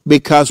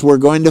 because we're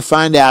going to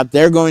find out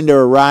they're going to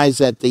arise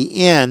at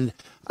the end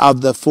of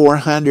the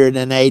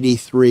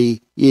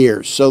 483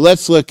 years. So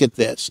let's look at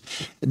this.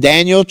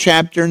 Daniel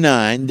chapter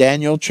 9.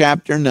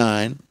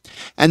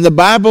 And the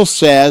Bible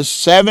says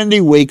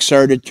 70 weeks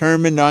are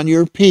determined on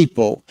your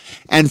people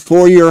and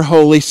for your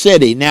holy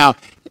city. Now,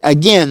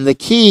 again, the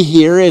key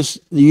here is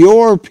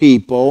your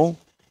people,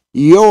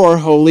 your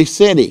holy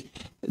city.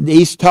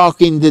 He's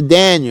talking to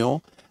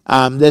Daniel.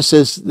 This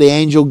is the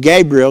angel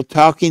Gabriel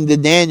talking to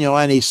Daniel,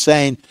 and he's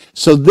saying,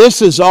 so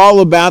this is all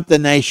about the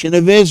nation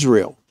of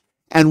Israel.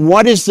 And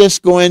what is this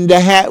going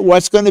to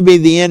what's going to be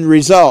the end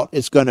result?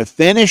 It's going to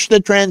finish the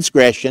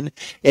transgression.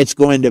 It's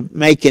going to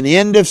make an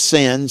end of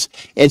sins.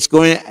 It's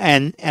going to,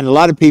 and a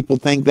lot of people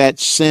think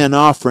that's sin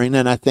offering,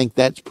 and I think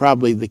that's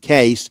probably the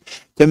case.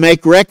 To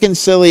make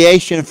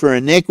reconciliation for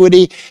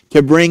iniquity,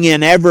 to bring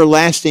in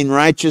everlasting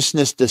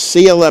righteousness, to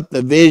seal up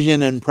the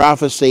vision and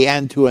prophecy,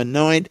 and to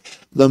anoint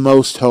the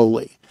most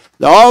holy.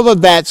 All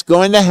of that's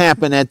going to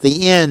happen at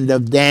the end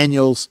of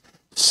Daniel's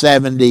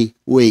 70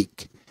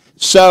 week.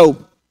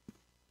 So,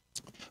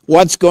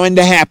 what's going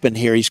to happen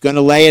here? He's going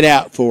to lay it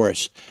out for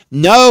us.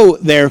 Know,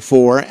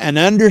 therefore, and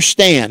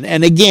understand.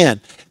 And again,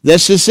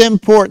 this is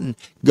important.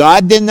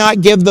 God did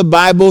not give the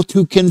Bible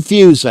to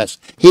confuse us.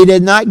 He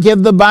did not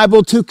give the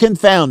Bible to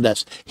confound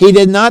us. He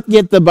did not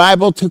give the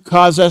Bible to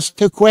cause us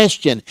to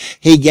question.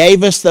 He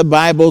gave us the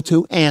Bible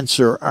to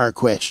answer our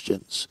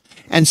questions.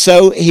 And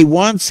so he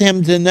wants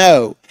him to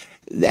know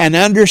and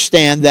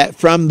understand that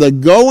from the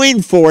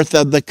going forth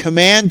of the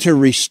command to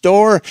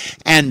restore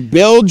and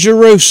build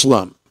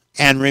Jerusalem,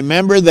 and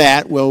remember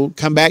that, we'll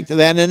come back to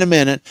that in a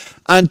minute,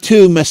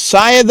 unto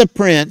Messiah the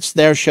Prince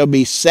there shall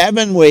be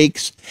 7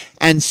 weeks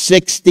and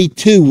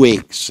 62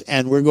 weeks.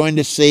 And we're going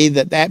to see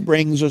that that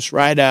brings us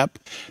right up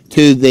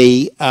to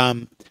the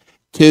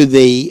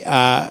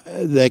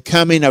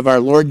coming of our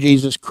Lord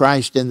Jesus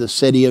Christ in the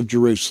city of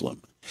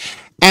Jerusalem.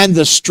 And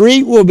the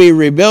street will be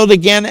rebuilt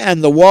again,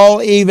 and the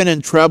wall even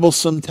in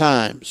troublesome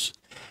times.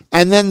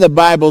 And then the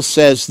Bible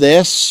says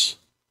this,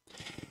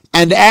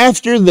 and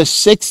after the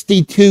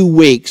 62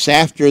 weeks,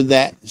 after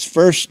that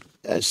first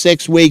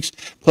 6 weeks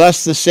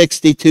plus the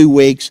 62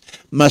 weeks,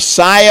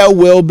 Messiah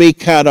will be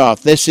cut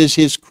off. This is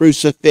his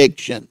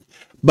crucifixion,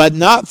 but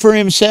not for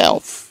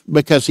himself,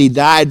 because he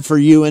died for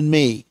you and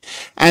me.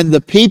 And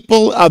the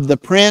people of the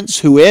prince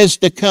who is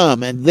to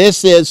come, and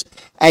this is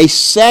a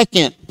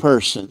second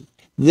person.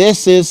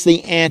 This is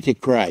the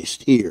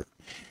Antichrist here.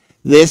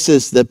 This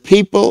is the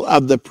people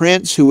of the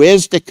prince who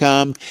is to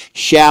come,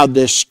 shall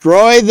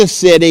destroy the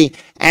city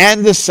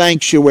and the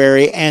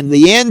sanctuary, and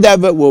the end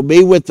of it will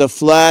be with the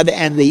flood,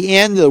 and the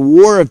end of the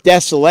war of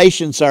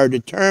desolations are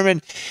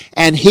determined.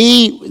 And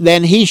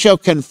then he shall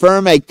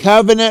confirm a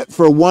covenant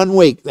for 1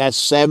 week. That's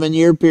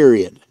 7-year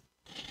period.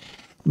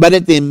 But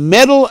at the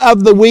middle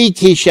of the week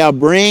he shall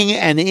bring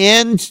an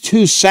end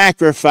to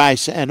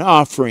sacrifice and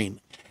offering.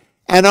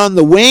 And on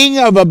the wing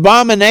of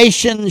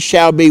abomination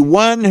shall be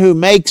one who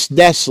makes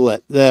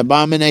desolate, the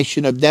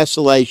abomination of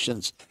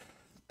desolations,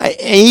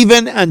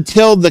 even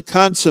until the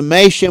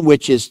consummation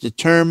which is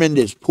determined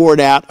is poured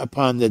out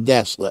upon the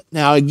desolate.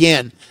 Now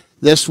again,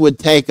 this would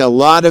take a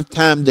lot of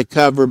time to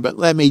cover, but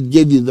let me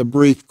give you the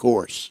brief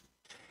course.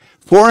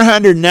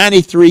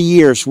 493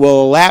 years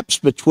will elapse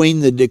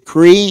between the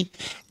decree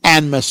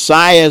and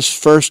Messiah's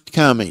first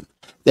coming.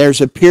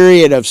 There's a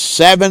period of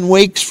 7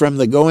 weeks from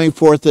the going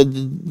forth of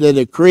the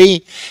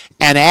decree,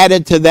 and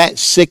added to that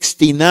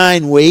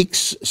 69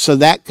 weeks, so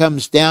that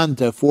comes down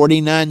to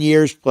 49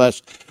 years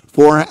plus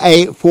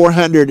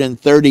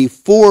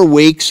 434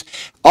 weeks.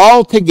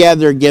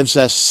 Altogether gives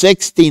us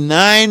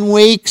 69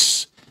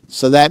 weeks.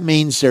 So that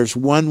means there's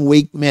 1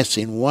 week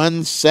missing,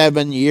 1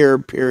 7-year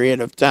period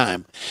of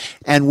time.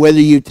 And whether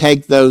you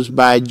take those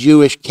by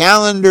Jewish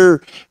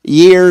calendar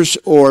years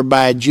or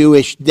by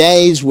Jewish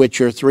days,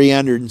 which are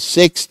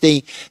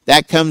 360,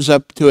 that comes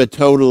up to a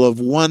total of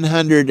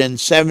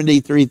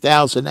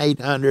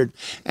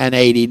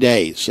 173,880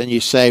 days. And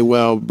you say,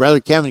 well, Brother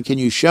Kevin, can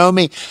you show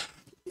me?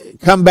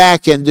 Come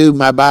back and do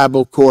my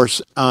Bible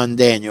course on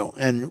Daniel,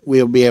 and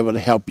we'll be able to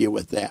help you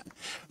with that.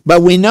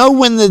 But we know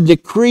when the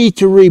decree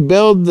to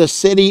rebuild the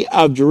city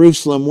of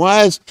Jerusalem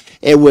was.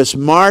 It was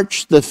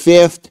March the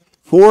 5th,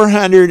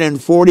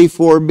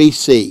 444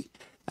 BC.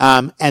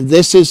 And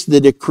this is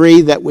the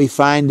decree that we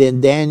find in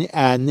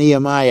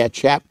Nehemiah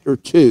chapter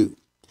 2.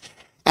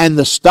 And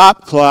the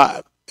stop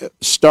clock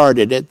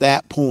started at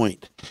that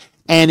point.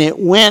 And it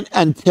went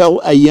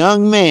until a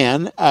young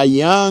man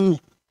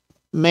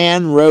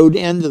rode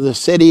into the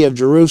city of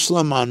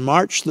Jerusalem on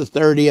March the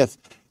 30th,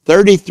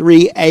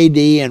 33 AD,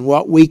 and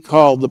what we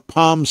call the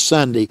Palm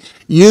Sunday.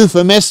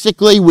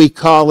 Euphemistically, we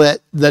call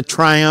it the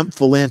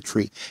triumphal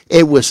entry.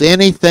 It was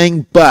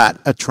anything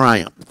but a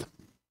triumph,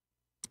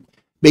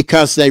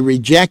 because they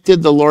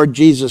rejected the Lord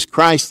Jesus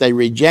Christ. They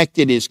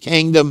rejected his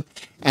kingdom,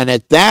 and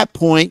at that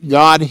point,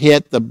 God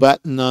hit the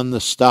button on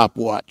the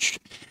stopwatch.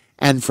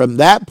 And from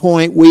that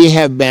point, we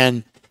have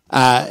been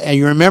And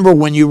you remember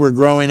when you were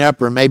growing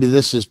up, or maybe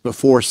this is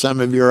before some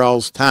of your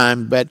all's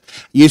time, but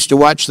you used to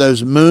watch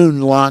those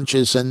moon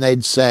launches and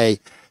they'd say,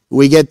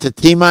 we get to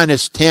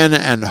T-minus 10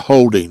 and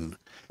holding,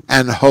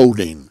 and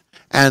holding,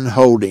 and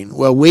holding.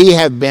 Well, we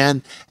have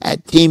been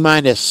at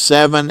T-minus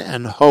 7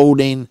 and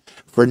holding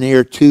for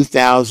near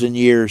 2,000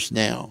 years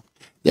now.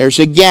 There's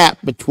a gap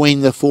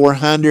between the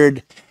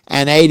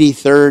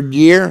 483rd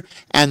year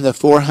and the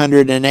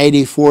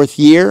 484th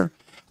year.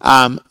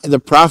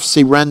 The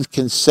prophecy runs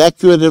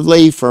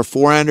consecutively for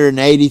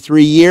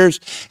 483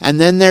 years,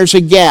 and then there's a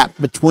gap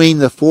between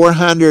the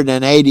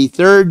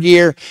 483rd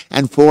year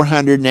and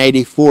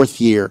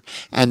 484th year,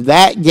 and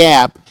that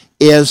gap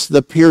is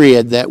the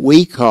period that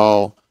we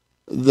call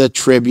the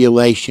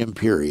tribulation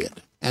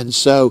period. And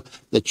so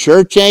the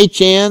church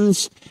age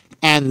ends,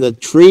 and the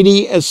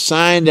treaty is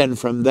signed, and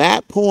from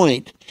that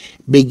point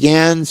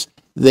begins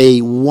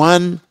the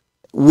 1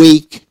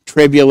 week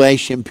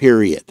tribulation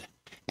period.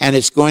 And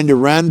it's going to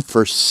run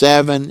for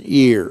 7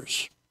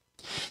 years.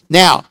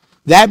 Now,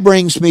 that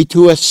brings me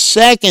to a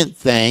second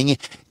thing,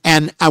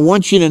 and I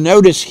want you to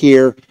notice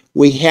here,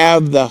 we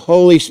have the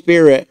Holy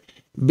Spirit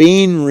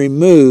being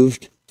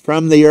removed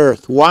from the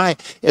earth. Why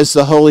is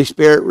the Holy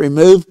Spirit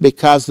removed?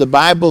 Because the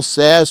Bible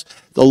says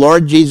the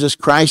Lord Jesus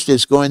Christ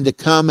is going to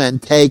come and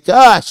take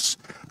us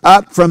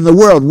up from the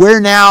world.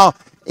 We're now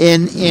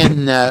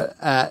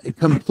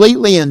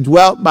completely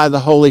indwelt by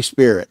the Holy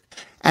Spirit.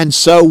 And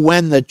so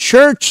when the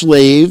church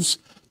leaves,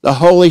 the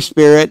Holy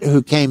Spirit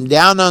who came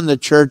down on the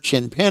church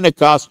in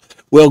Pentecost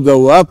will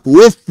go up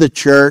with the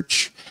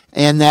church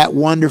in that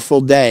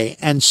wonderful day.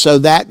 And so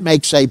that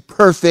makes a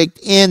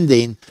perfect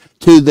ending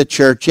to the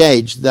church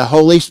age. The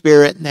Holy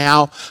Spirit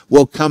now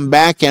will come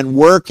back and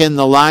work in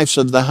the lives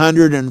of the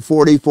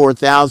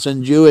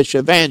 144,000 Jewish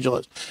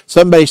evangelists.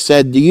 Somebody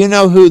said, do you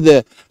know who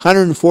the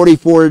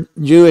 144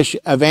 Jewish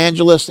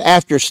evangelists,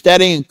 after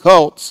studying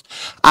cults,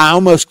 I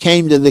almost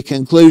came to the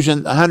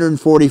conclusion the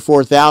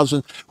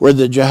 144,000 were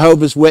the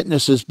Jehovah's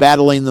Witnesses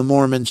battling the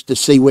Mormons to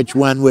see which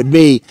one would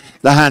be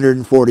the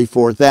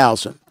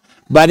 144,000.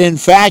 But in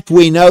fact,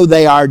 we know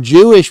they are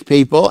Jewish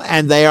people,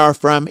 and they are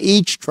from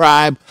each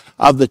tribe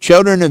of the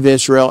children of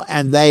Israel,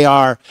 and they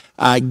are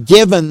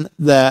given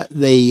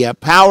the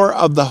power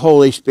of the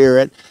Holy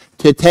Spirit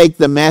to take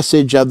the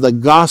message of the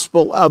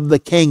gospel of the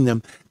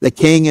kingdom. The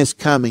king is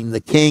coming.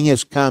 The king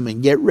is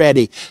coming. Get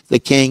ready. The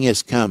king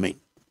is coming.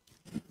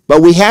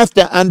 But we have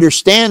to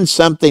understand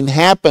something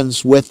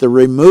happens with the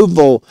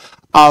removal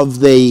of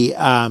the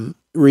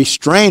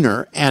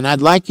restrainer, and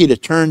I'd like you to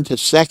turn to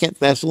 2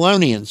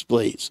 Thessalonians,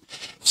 please.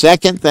 2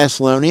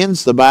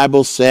 Thessalonians, the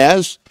Bible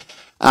says,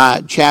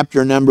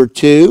 chapter number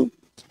 2,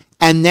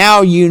 and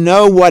now you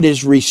know what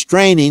is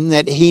restraining,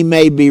 that he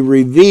may be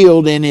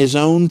revealed in his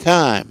own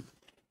time.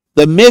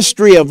 The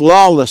mystery of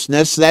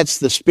lawlessness, that's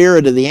the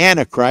spirit of the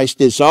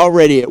Antichrist, is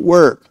already at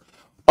work.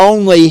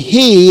 Only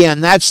he,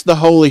 and that's the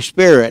Holy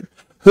Spirit,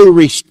 who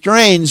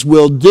restrains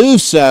will do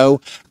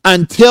so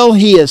until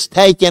he is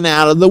taken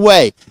out of the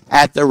way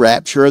at the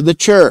rapture of the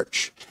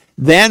church.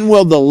 Then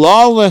will the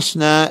lawless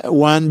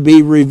one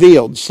be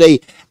revealed.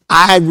 See,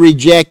 I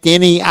reject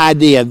any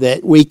idea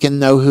that we can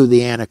know who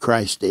the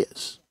Antichrist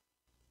is.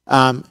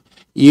 I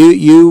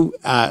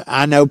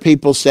know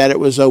people said it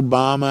was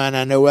Obama, and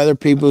I know other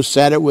people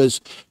said it was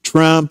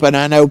Trump, and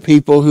I know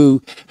people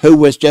who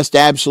was just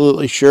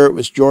absolutely sure it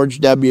was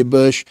George W.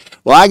 Bush.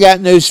 Well, I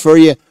got news for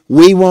you.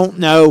 We won't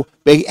know,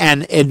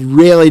 and it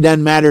really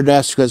doesn't matter to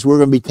us because we're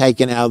going to be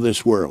taken out of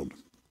this world.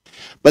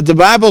 But the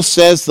Bible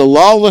says the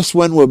lawless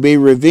one will be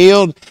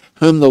revealed,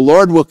 whom the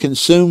Lord will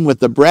consume with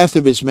the breath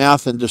of his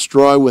mouth and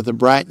destroy with the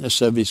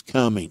brightness of his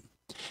coming.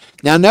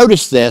 Now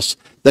notice this.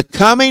 The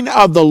coming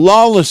of the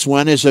lawless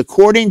one is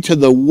according to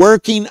the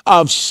working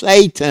of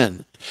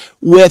Satan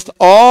with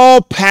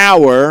all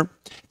power,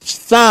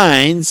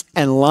 signs,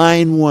 and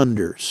lying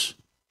wonders.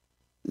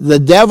 The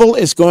devil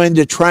is going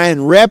to try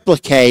and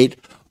replicate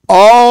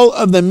all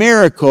of the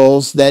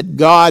miracles that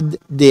God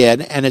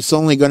did, and it's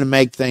only going to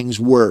make things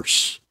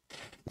worse.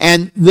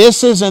 And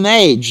this is an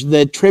age,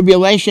 the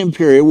tribulation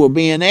period will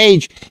be an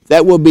age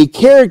that will be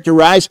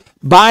characterized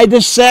by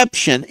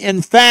deception.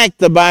 In fact,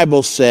 the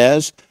Bible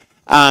says,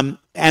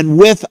 and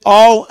with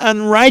all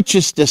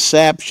unrighteous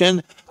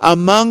deception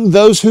among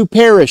those who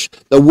perish.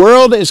 The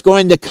world is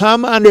going to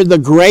come under the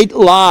great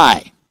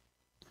lie,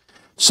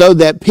 so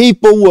that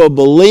people will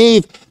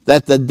believe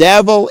that the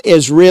devil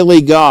is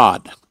really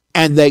God,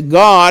 and that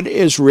God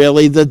is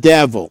really the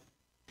devil,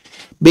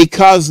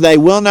 because they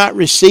will not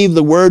receive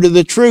the word of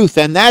the truth.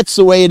 And that's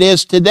the way it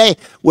is today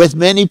with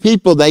many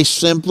people. They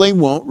simply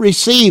won't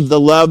receive the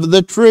love of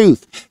the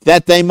truth,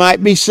 that they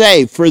might be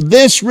saved. For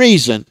this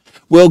reason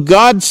will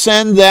God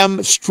send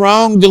them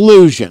strong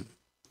delusion.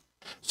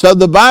 So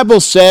the Bible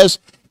says,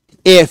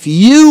 if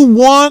you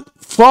want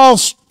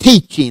false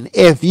teaching,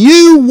 if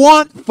you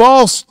want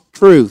false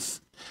truth,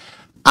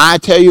 I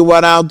tell you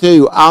what I'll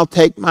do. I'll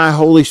take my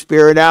Holy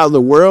Spirit out of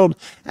the world,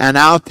 and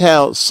I'll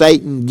tell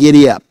Satan,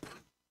 giddy up.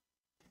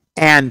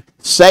 And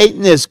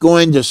Satan is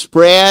going to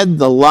spread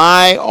the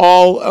lie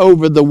all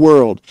over the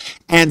world.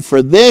 And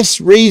for this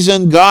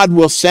reason, God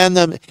will send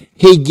them,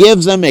 he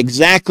gives them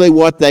exactly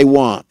what they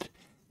want,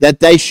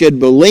 that they should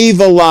believe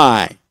a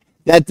lie,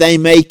 that they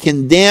may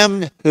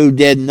condemn who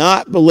did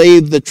not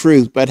believe the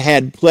truth, but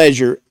had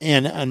pleasure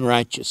in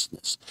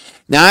unrighteousness.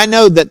 Now, I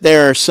know that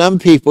there are some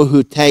people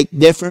who take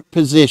different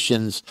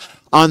positions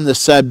on the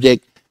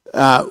subject,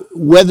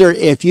 whether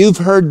if you've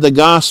heard the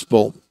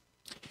gospel,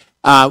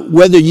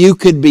 whether you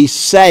could be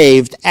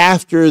saved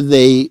after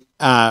the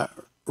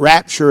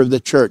rapture of the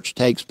church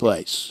takes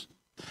place.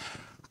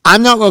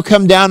 I'm not going to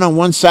come down on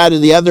one side or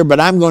the other, but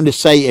I'm going to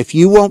say if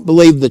you won't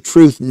believe the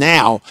truth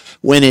now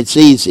when it's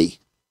easy,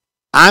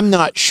 I'm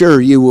not sure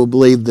you will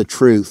believe the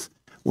truth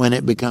when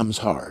it becomes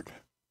hard.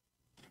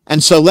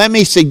 And so let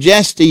me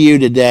suggest to you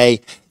today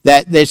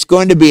that there's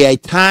going to be a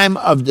time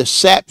of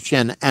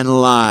deception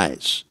and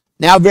lies.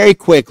 Now, very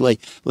quickly,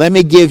 let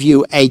me give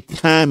you a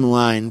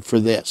timeline for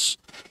this.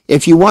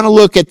 If you want to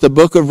look at the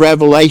book of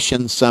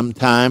Revelation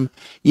sometime,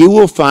 you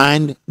will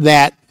find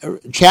that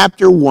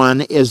chapter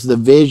 1 is the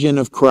vision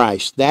of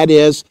Christ. That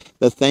is,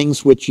 the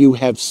things which you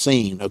have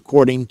seen,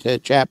 according to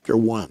chapter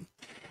 1.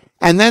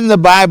 And then the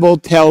Bible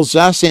tells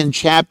us in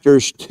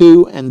chapters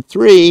 2 and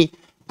 3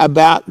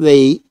 about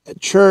the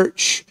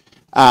church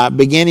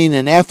beginning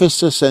in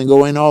Ephesus and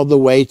going all the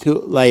way to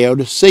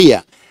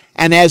Laodicea.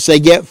 And as they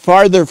get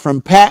farther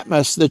from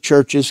Patmos, the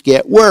churches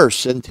get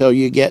worse until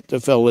you get to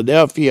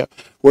Philadelphia,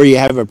 where you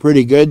have a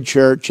pretty good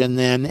church, and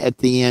then at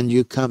the end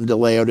you come to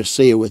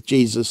Laodicea with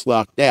Jesus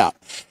locked out.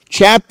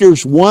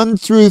 Chapters 1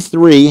 through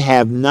 3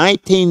 have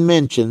 19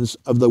 mentions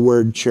of the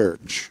word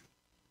church.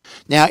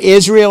 Now,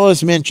 Israel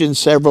is mentioned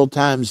several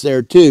times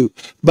there too,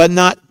 but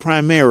not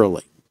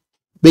primarily.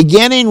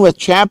 Beginning with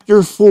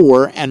chapter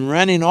 4 and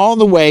running all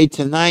the way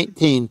to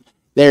 19,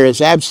 there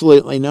is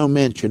absolutely no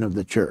mention of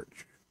the church.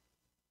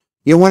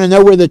 You want to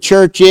know where the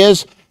church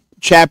is?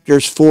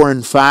 Chapters 4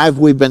 and 5,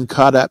 we've been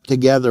caught up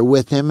together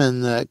with him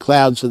in the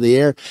clouds of the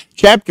air.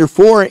 Chapter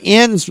 4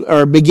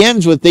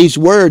 begins with these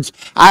words,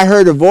 I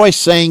heard a voice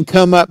saying,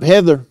 come up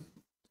hither.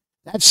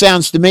 That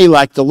sounds to me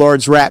like the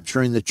Lord's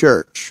rapturing the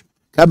church.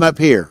 Come up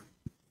here.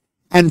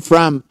 And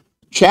from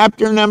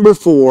chapter number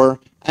 4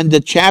 and to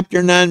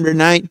chapter number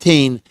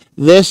 19,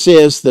 this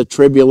is the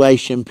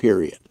tribulation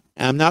period.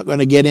 I'm not going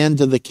to get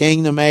into the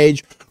kingdom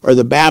age or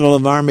the battle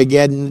of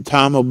Armageddon.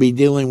 Tom will be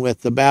dealing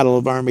with the battle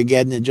of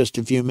Armageddon in just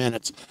a few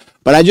minutes.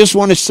 But I just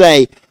want to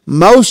say,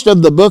 most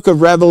of the book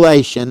of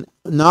Revelation,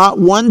 not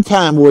one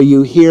time will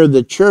you hear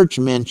the church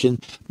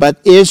mentioned, but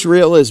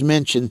Israel is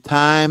mentioned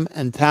time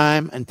and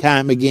time and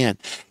time again.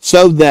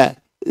 So that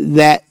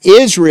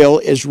Israel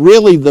is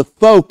really the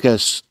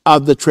focus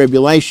of the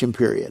tribulation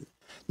period.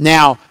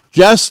 Now,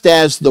 just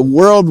as the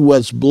world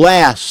was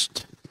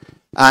blessed,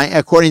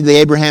 according to the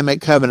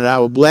Abrahamic covenant, I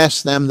will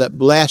bless them that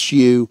bless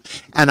you,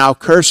 and I'll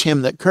curse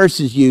him that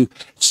curses you.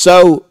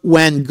 So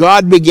when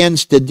God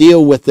begins to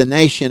deal with the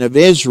nation of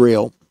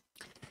Israel,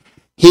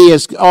 he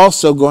is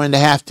also going to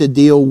have to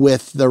deal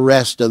with the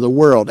rest of the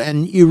world.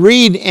 And you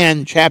read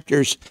in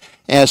chapters,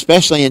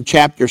 especially in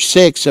chapter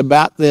 6,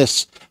 about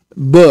this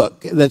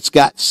book that's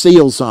got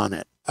seals on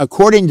it.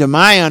 According to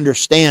my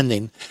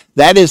understanding,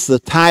 that is the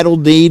title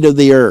deed of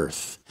the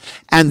earth.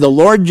 And the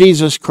Lord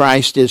Jesus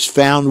Christ is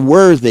found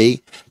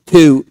worthy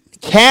to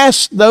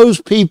cast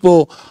those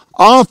people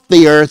off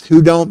the earth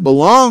who don't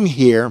belong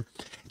here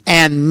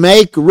and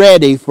make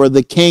ready for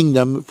the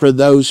kingdom for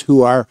those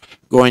who are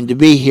going to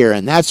be here.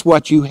 And that's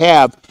what you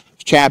have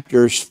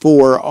chapters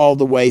 4 all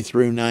the way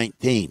through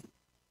 19.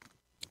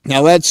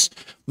 Now let's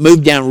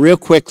move down real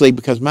quickly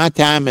because my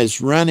time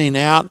is running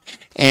out,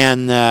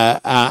 and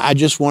I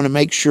just want to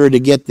make sure to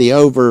get the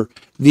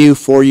overview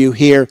for you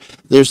here.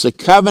 There's a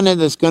covenant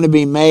that's going to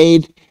be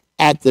made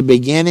at the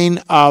beginning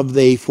of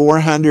the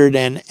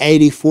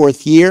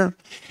 484th year,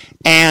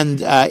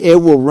 and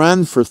it will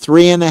run for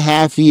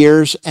 3.5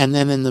 years, and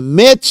then in the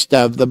midst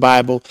of, the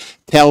Bible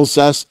tells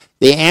us,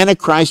 the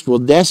Antichrist will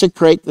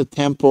desecrate the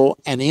temple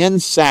and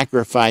end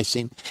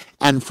sacrificing,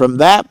 and from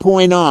that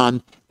point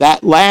on,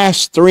 that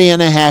last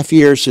 3.5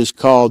 years is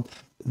called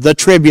the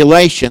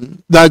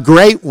tribulation, the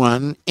great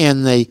one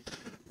in the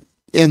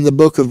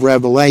book of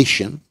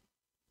Revelation.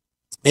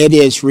 It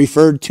is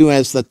referred to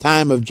as the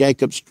time of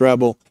Jacob's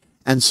trouble,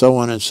 and so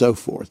on and so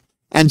forth.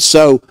 And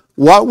so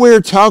what we're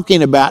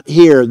talking about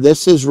here,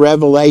 this is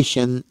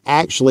Revelation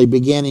actually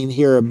beginning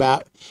here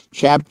about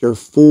chapter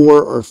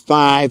 4 or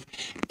 5,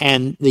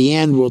 and the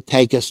end will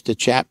take us to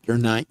chapter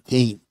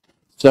 19.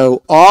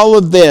 So all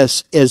of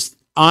this is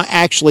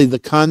actually the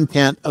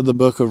content of the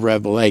book of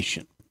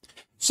Revelation.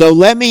 So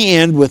let me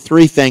end with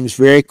 3 things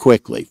very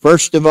quickly.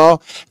 First of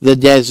all, the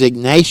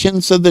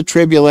designations of the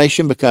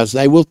tribulation, because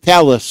they will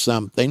tell us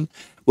something.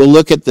 We'll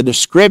look at the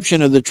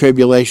description of the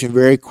tribulation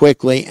very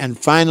quickly. And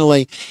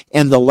finally,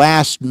 in the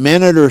last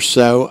minute or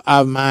so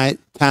of my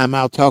time,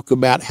 I'll talk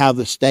about how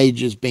the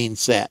stage is being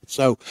set.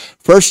 So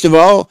first of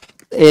all,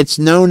 It's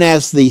known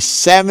as the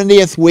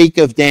 70th week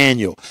of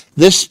Daniel.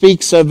 This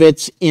speaks of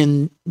its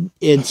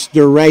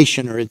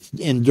duration or its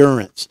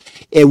endurance.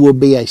 It will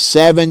be a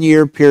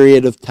 7-year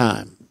period of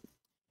time.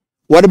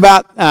 What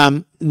about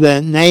the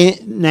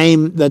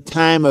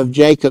time of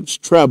Jacob's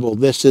trouble?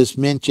 This is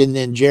mentioned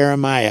in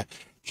Jeremiah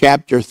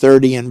chapter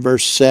 30 and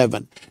verse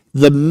 7.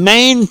 The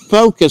main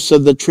focus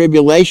of the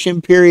tribulation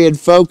period,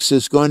 folks,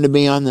 is going to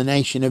be on the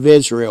nation of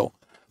Israel.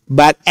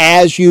 But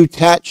as you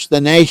touch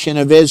the nation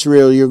of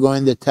Israel, you're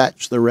going to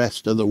touch the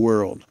rest of the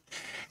world.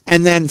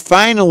 And then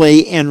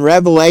finally, in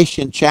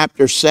Revelation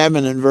chapter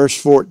 7 and verse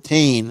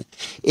 14,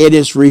 it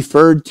is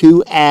referred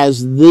to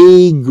as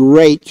the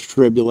Great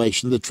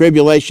Tribulation. The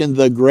tribulation,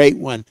 the great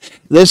one.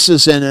 This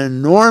is an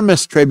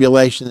enormous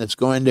tribulation that's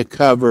going to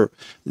cover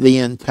the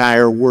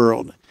entire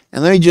world.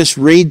 And let me just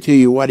read to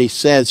you what he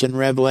says in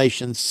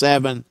Revelation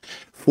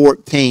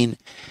 7:14.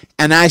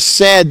 And I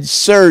said,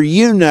 Sir,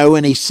 you know.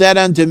 And he said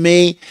unto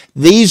me,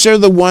 These are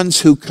the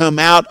ones who come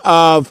out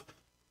of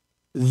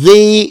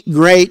the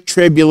great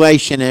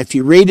tribulation. And if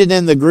you read it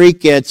in the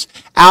Greek, it's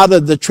out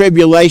of the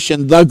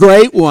tribulation, the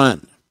great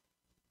one.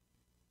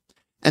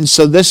 And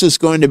so this is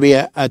going to be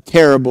a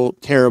terrible,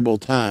 terrible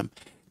time.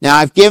 Now,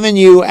 I've given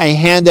you a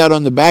handout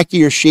on the back of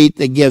your sheet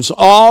that gives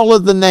all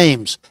of the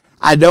names.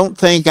 I don't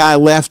think I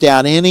left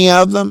out any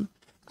of them.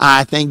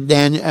 I think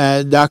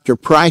Dr.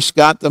 Price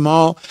got them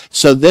all.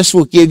 So this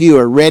will give you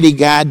a ready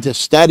guide to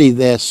study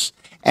this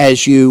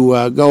as you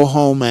go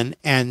home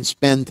and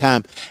spend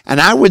time. And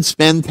I would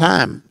spend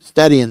time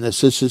studying this.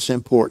 This is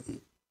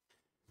important.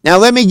 Now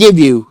let me give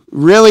you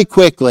really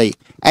quickly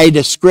a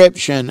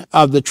description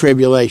of the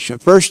tribulation.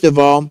 First of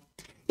all,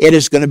 it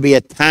is going to be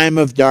a time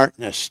of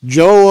darkness.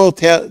 Joel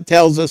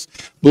tells us,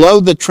 Blow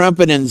the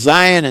trumpet in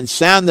Zion and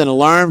sound an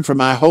alarm for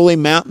my holy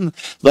mountain.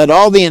 Let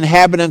all the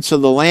inhabitants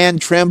of the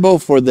land tremble,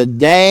 for the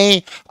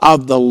day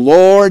of the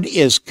Lord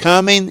is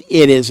coming.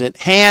 It is at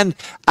hand,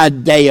 a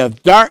day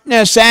of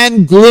darkness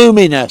and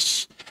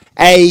gloominess,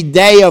 a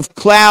day of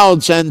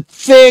clouds and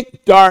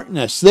thick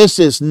darkness. This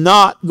is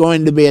not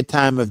going to be a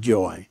time of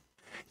joy.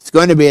 It's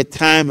going to be a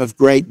time of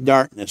great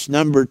darkness.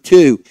 Number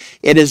 2,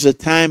 it is a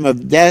time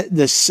of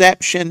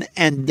deception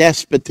and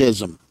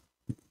despotism.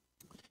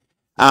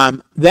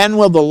 Then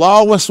will the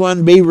lawless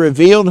one be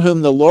revealed,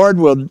 whom the Lord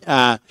will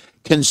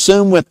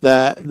consume with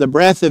the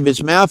breath of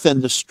his mouth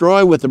and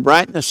destroy with the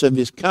brightness of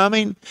his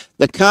coming.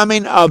 The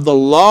coming of the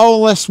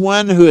lawless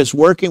one, who is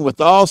working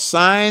with all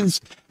signs,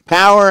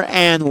 power,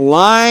 and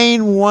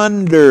lying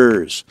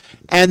wonders,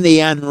 and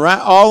the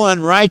all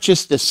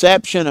unrighteous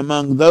deception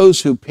among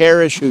those who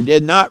perish, who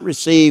did not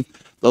receive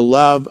the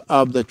love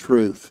of the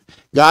truth.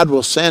 God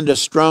will send a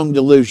strong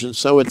delusion.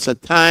 So it's a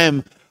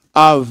time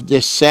of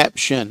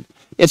deception.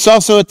 It's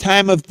also a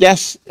time of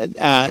despotism.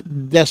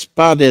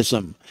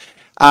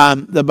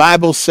 The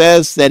Bible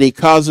says that he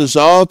causes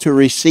all to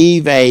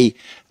receive a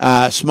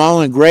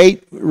small and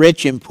great,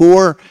 rich and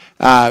poor,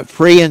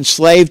 free and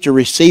slave, to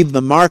receive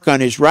the mark on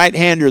his right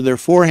hand or their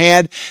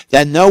forehead,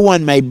 that no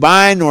one may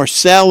buy nor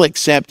sell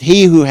except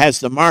he who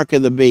has the mark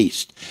of the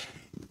beast.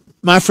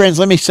 My friends,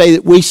 let me say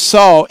that we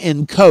saw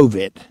in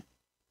COVID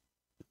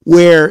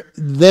where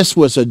this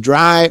was a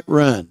dry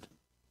run.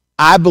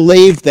 I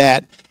believe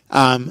that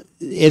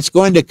it's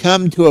going to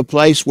come to a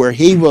place where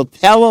he will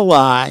tell a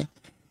lie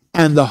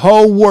and the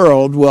whole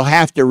world will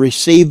have to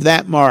receive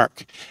that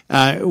mark.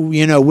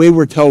 We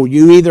were told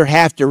you either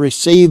have to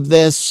receive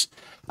this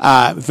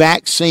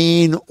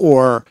vaccine,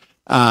 or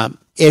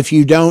if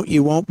you don't,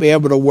 you won't be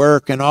able to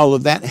work and all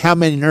of that. How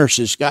many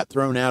nurses got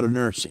thrown out of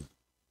nursing?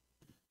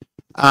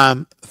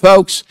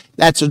 Folks,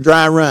 that's a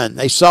dry run.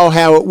 They saw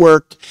how it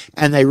worked,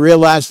 and they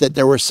realized that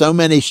there were so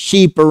many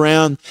sheep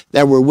around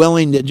that were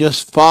willing to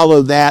just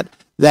follow that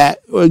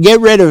we'll get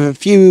rid of a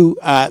few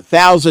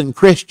thousand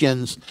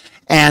Christians,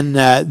 and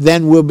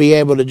then we'll be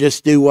able to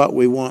just do what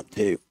we want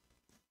to.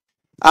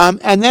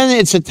 And then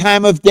it's a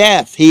time of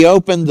death. He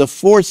opened the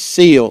 4th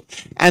seal,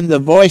 and the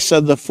voice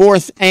of the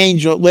 4th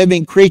angel,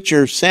 living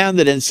creature,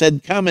 sounded and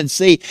said, Come and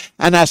see.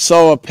 And I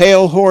saw a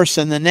pale horse,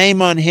 and the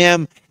name on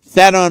him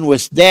sat on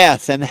was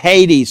Death, and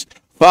Hades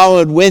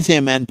followed with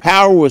him, and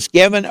power was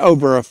given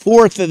over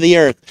 1/4 of the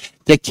earth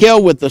to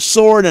kill with the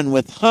sword and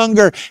with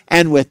hunger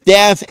and with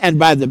death and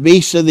by the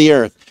beasts of the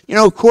earth.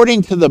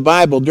 According to the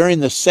Bible,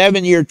 during the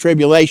 7-year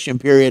tribulation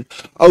period,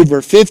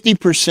 over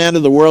 50%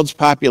 of the world's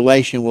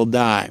population will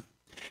die.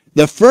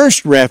 The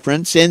first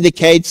reference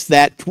indicates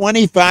that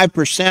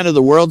 25% of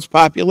the world's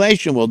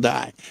population will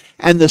die.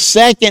 And the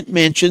second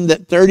mentioned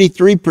that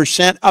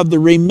 33% of the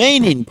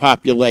remaining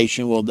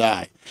population will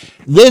die.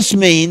 This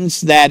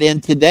means that in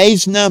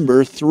today's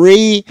number,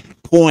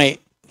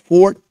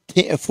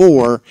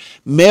 3.4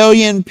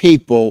 million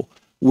people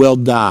will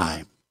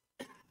die.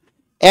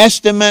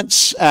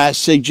 Estimates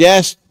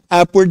suggest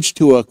upwards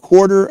to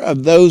 1/4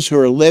 of those who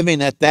are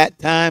living at that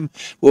time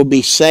will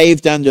be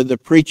saved under the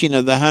preaching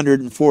of the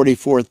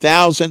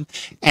 144,000,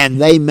 and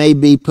they may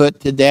be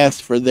put to death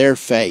for their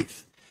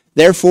faith.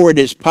 Therefore, it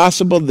is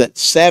possible that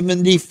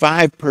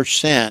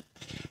 75%,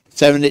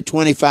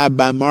 25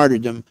 by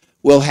martyrdom,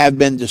 will have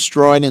been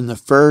destroyed in the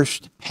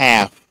first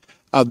half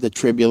of the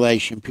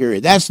tribulation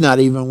period. That's not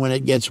even when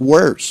it gets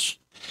worse.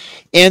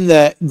 In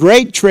the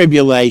Great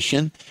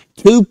Tribulation,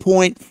 in the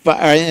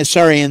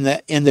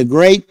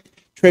Great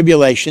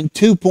Tribulation,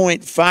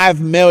 2.5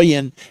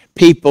 million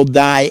people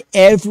die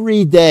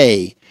every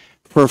day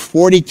for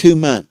 42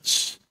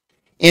 months.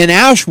 In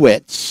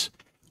Auschwitz,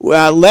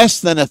 less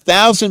than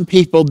 1,000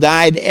 people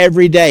died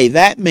every day.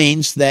 That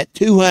means that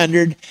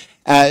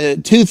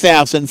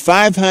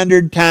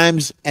 2,500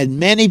 times as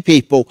many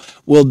people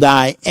will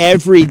die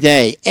every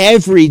day.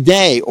 Every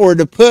day. Or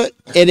to put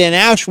it in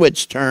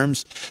Auschwitz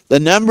terms,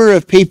 the number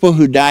of people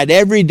who died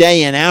every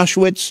day in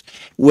Auschwitz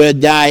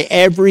would die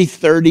every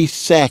 30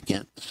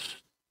 seconds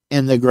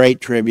in the Great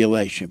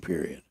Tribulation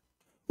period.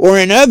 Or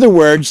in other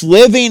words,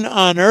 living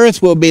on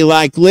earth will be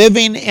like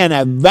living in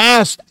a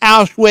vast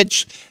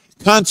Auschwitz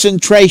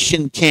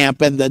concentration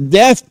camp, and the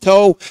death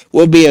toll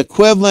will be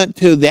equivalent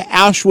to the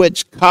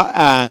Auschwitz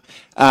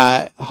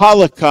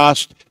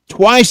Holocaust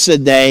twice a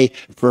day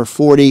for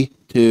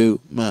 42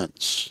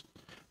 months.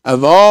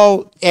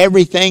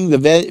 Everything,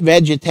 the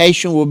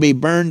vegetation will be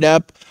burned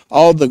up,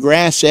 all the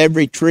grass,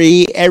 every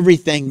tree,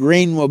 everything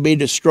green will be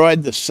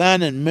destroyed. The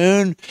sun and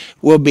moon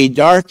will be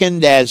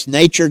darkened as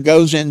nature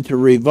goes into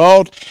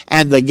revolt,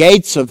 and the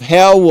gates of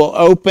hell will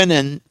open,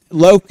 and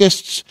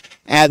locusts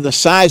the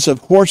size of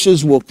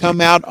horses will come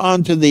out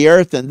onto the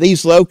earth, and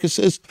these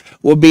locusts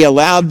will be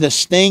allowed to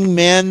sting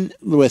men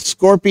with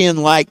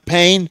scorpion-like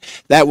pain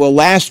that will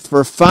last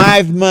for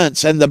 5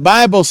 months. And the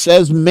Bible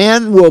says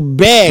men will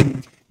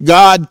beg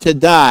God to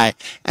die,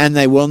 and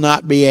they will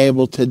not be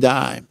able to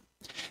die.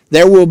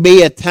 There will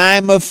be a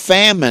time of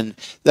famine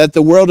that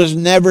the world has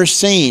never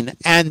seen,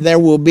 and there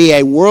will be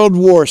a world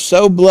war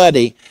so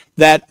bloody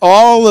that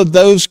all of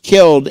those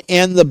killed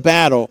in the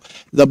battle,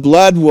 the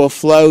blood will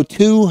flow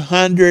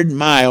 200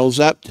 miles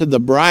up to the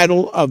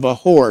bridle of a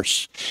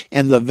horse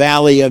in the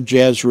valley of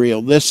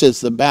Jezreel. This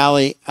is the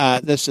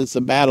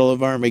battle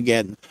of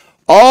Armageddon.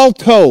 All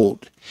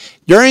told,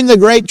 during the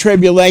Great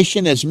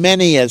Tribulation, as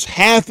many as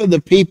half of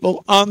the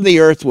people on the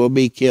earth will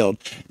be killed.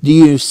 Do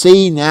you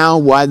see now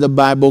why the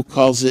Bible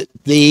calls it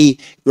the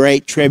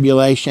Great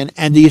Tribulation?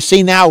 And do you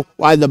see now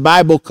why the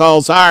Bible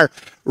calls our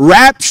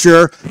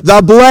rapture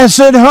the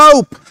blessed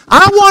hope?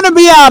 I want to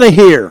be out of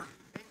here.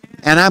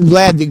 And I'm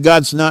glad that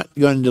God's not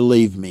going to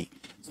leave me.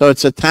 So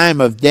it's a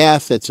time of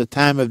death. It's a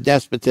time of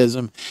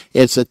despotism.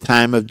 It's a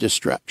time of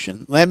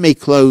destruction. Let me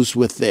close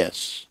with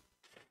this.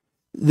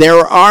 There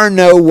are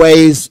no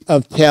ways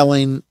of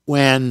telling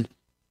when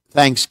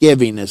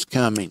Thanksgiving is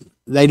coming.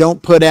 They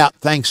don't put out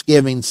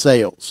Thanksgiving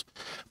sales.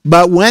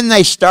 But when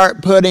they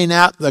start putting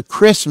out the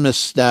Christmas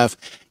stuff,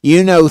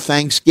 you know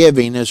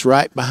Thanksgiving is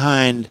right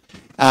behind.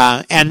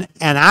 And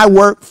I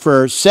worked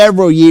for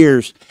several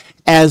years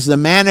as the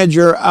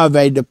manager of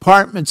a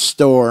department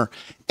store,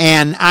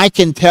 and I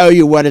can tell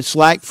you what it's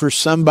like for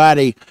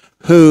somebody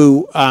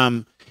who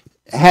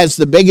has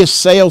the biggest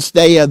sales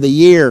day of the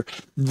year.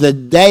 The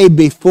day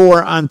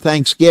before on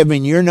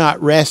Thanksgiving, you're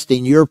not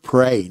resting, you're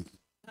praying.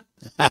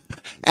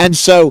 And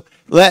so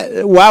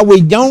while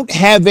we don't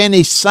have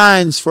any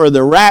signs for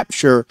the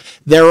rapture,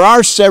 there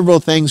are several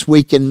things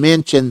we can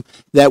mention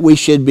that we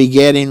should be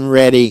getting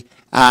ready.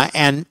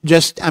 I'm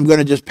going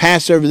to just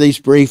pass over these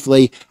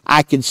briefly.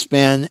 I could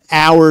spend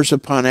hours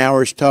upon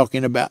hours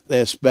talking about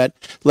this, but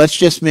let's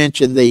just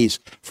mention these.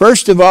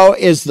 First of all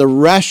is the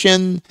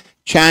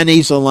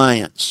Russian-Chinese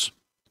alliance.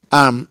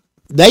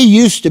 They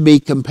used to be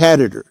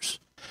competitors.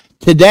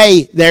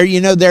 Today,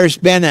 there's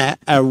been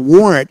a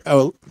warrant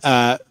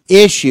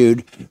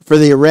issued for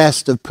the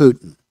arrest of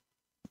Putin.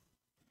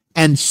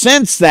 And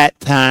since that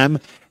time,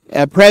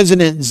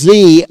 President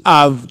Xi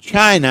of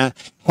China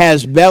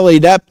has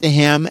bellied up to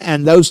him,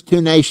 and those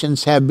two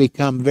nations have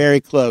become very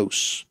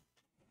close.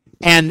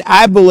 And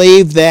I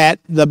believe that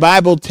the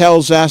Bible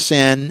tells us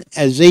in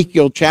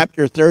Ezekiel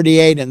chapter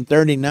 38 and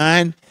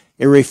 39,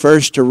 it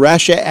refers to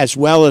Russia as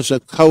well as a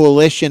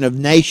coalition of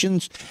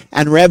nations.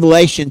 And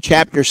Revelation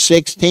chapter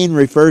 16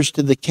 refers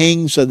to the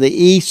kings of the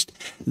east.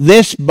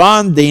 This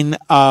bonding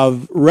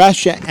of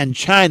Russia and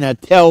China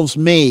tells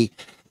me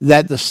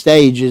that the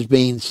stage is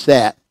being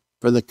set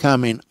for the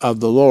coming of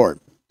the Lord.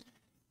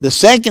 The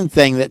second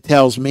thing that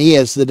tells me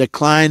is the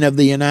decline of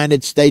the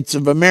United States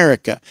of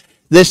America.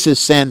 This is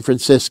San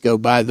Francisco,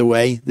 by the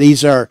way.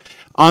 These are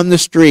on the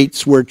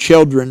streets where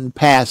children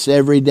pass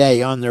every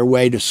day on their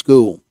way to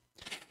school.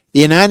 The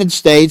United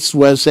States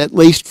was, at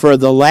least for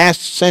the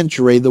last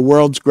century, the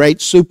world's great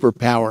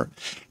superpower.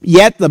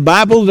 Yet the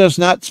Bible does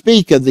not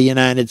speak of the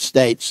United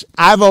States.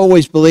 I've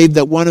always believed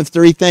that one of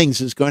three things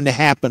is going to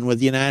happen with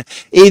the United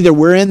States. Either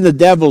we're in the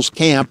devil's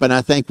camp, and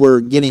I think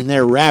we're getting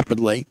there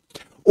rapidly,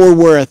 or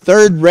we're a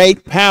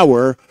third-rate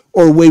power,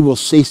 or we will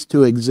cease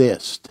to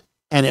exist.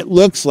 And it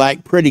looks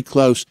like pretty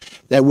close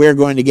that we're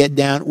going to get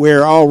down.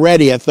 We're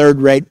already a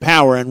third-rate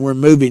power, and we're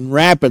moving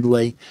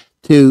rapidly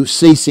to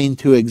ceasing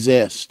to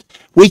exist.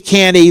 We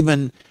can't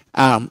even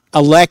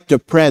elect a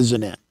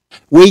president.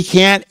 We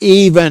can't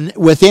even,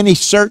 with any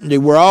certainty,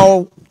 we're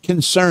all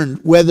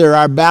concerned whether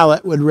our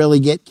ballot would really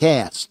get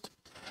cast.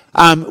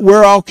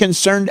 We're all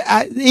concerned.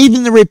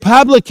 Even the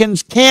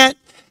Republicans can't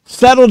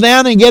settle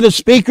down and get a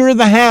Speaker of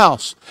the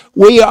House.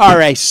 We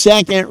are a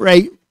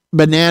second-rate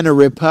banana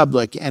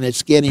republic, and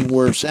it's getting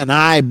worse. And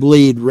I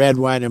bleed red,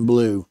 white, and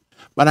blue.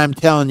 But I'm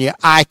telling you,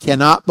 I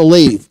cannot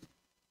believe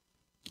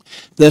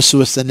this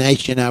was the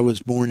nation I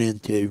was born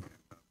into.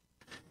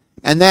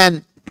 And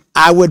then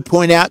I would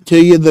point out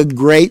to you the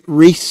Great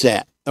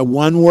Reset. A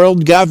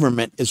one-world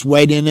government is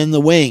waiting in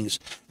the wings.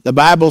 The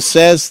Bible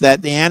says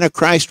that the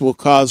Antichrist will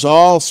cause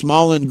all,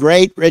 small and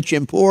great, rich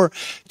and poor,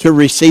 to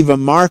receive a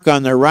mark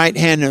on their right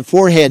hand and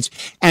foreheads.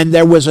 And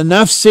there was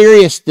enough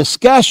serious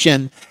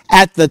discussion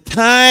at the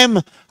time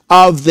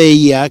of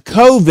the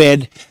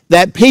COVID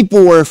that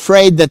people were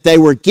afraid that they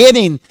were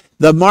getting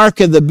the mark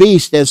of the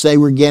beast as they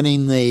were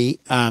getting the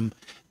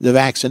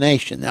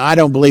vaccination. Now, I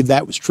don't believe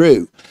that was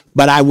true,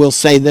 but I will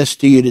say this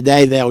to you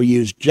today. They'll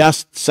use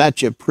just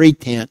such a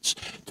pretense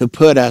to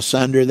put us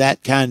under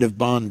that kind of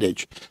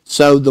bondage.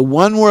 So the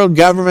one world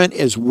government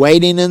is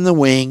waiting in the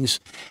wings,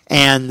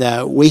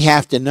 and we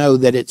have to know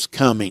that it's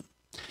coming.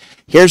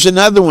 Here's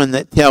another one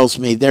that tells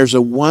me there's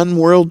a one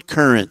world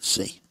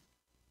currency.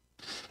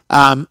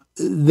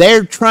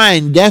 They're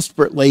trying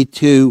desperately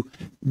to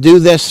do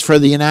this for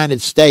the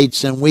United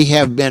States, and we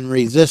have been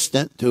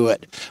resistant to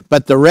it.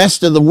 But the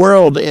rest of the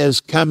world is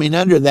coming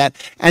under that.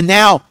 And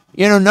now,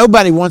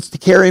 nobody wants to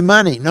carry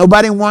money.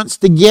 Nobody wants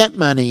to get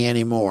money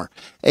anymore.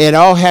 It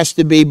all has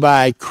to be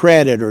by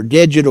credit or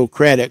digital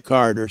credit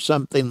card or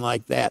something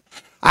like that.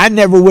 I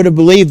never would have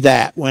believed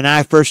that when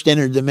I first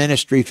entered the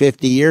ministry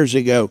 50 years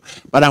ago.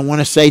 But I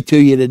want to say to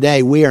you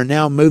today, we are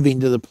now moving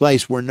to the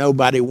place where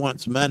nobody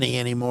wants money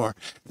anymore.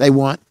 They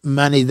want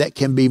money that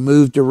can be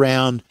moved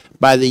around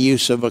by the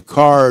use of a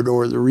card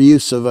or the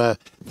use of a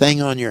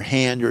thing on your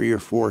hand or your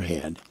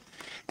forehead.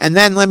 And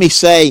then let me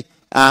say,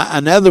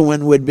 another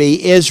one would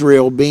be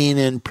Israel being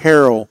in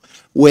peril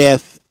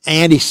with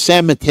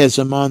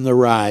anti-Semitism on the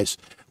rise.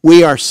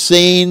 We are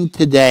seeing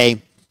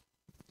today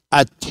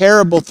a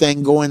terrible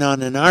thing going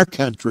on in our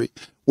country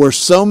where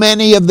so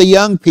many of the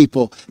young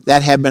people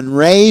that have been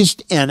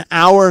raised in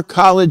our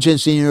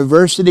colleges and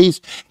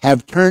universities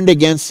have turned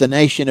against the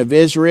nation of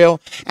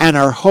Israel and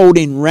are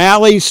holding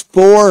rallies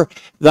for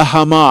the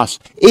Hamas,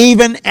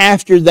 even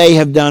after they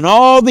have done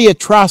all the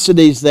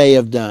atrocities they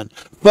have done.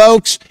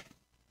 Folks,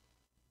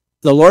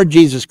 the Lord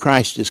Jesus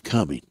Christ is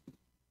coming.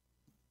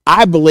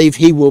 I believe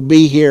he will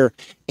be here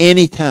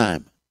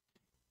anytime.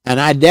 And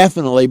I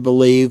definitely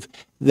believe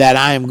that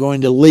I am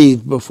going to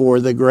leave before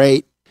the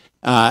great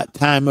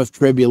time of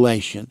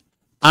tribulation.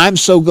 I'm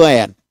so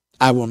glad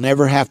I will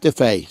never have to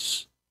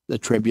face the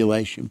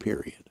tribulation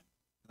period.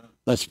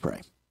 Let's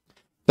pray.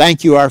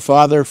 Thank you, our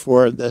Father,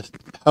 for the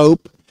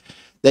hope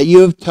that you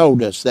have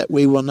told us that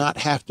we will not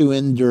have to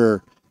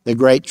endure the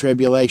great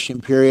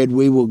tribulation period.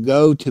 We will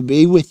go to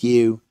be with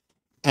you.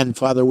 And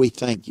Father, we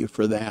thank you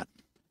for that.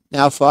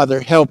 Now,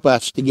 Father, help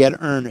us to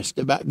get earnest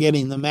about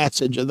getting the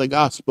message of the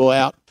gospel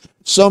out.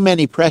 So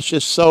many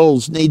precious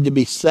souls need to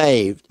be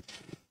saved.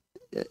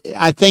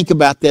 I think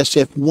about this.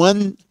 If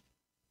only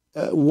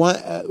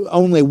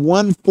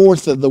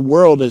 1/4 of the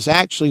world is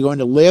actually going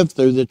to live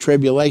through the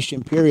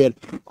tribulation period,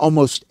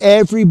 almost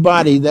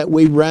everybody that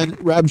we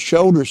rub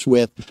shoulders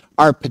with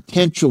are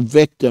potential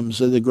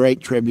victims of the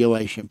great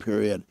tribulation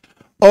period.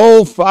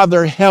 Oh,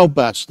 Father, help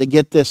us to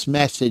get this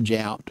message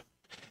out.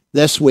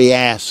 This we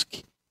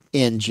ask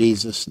in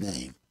Jesus'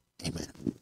 name. Amen.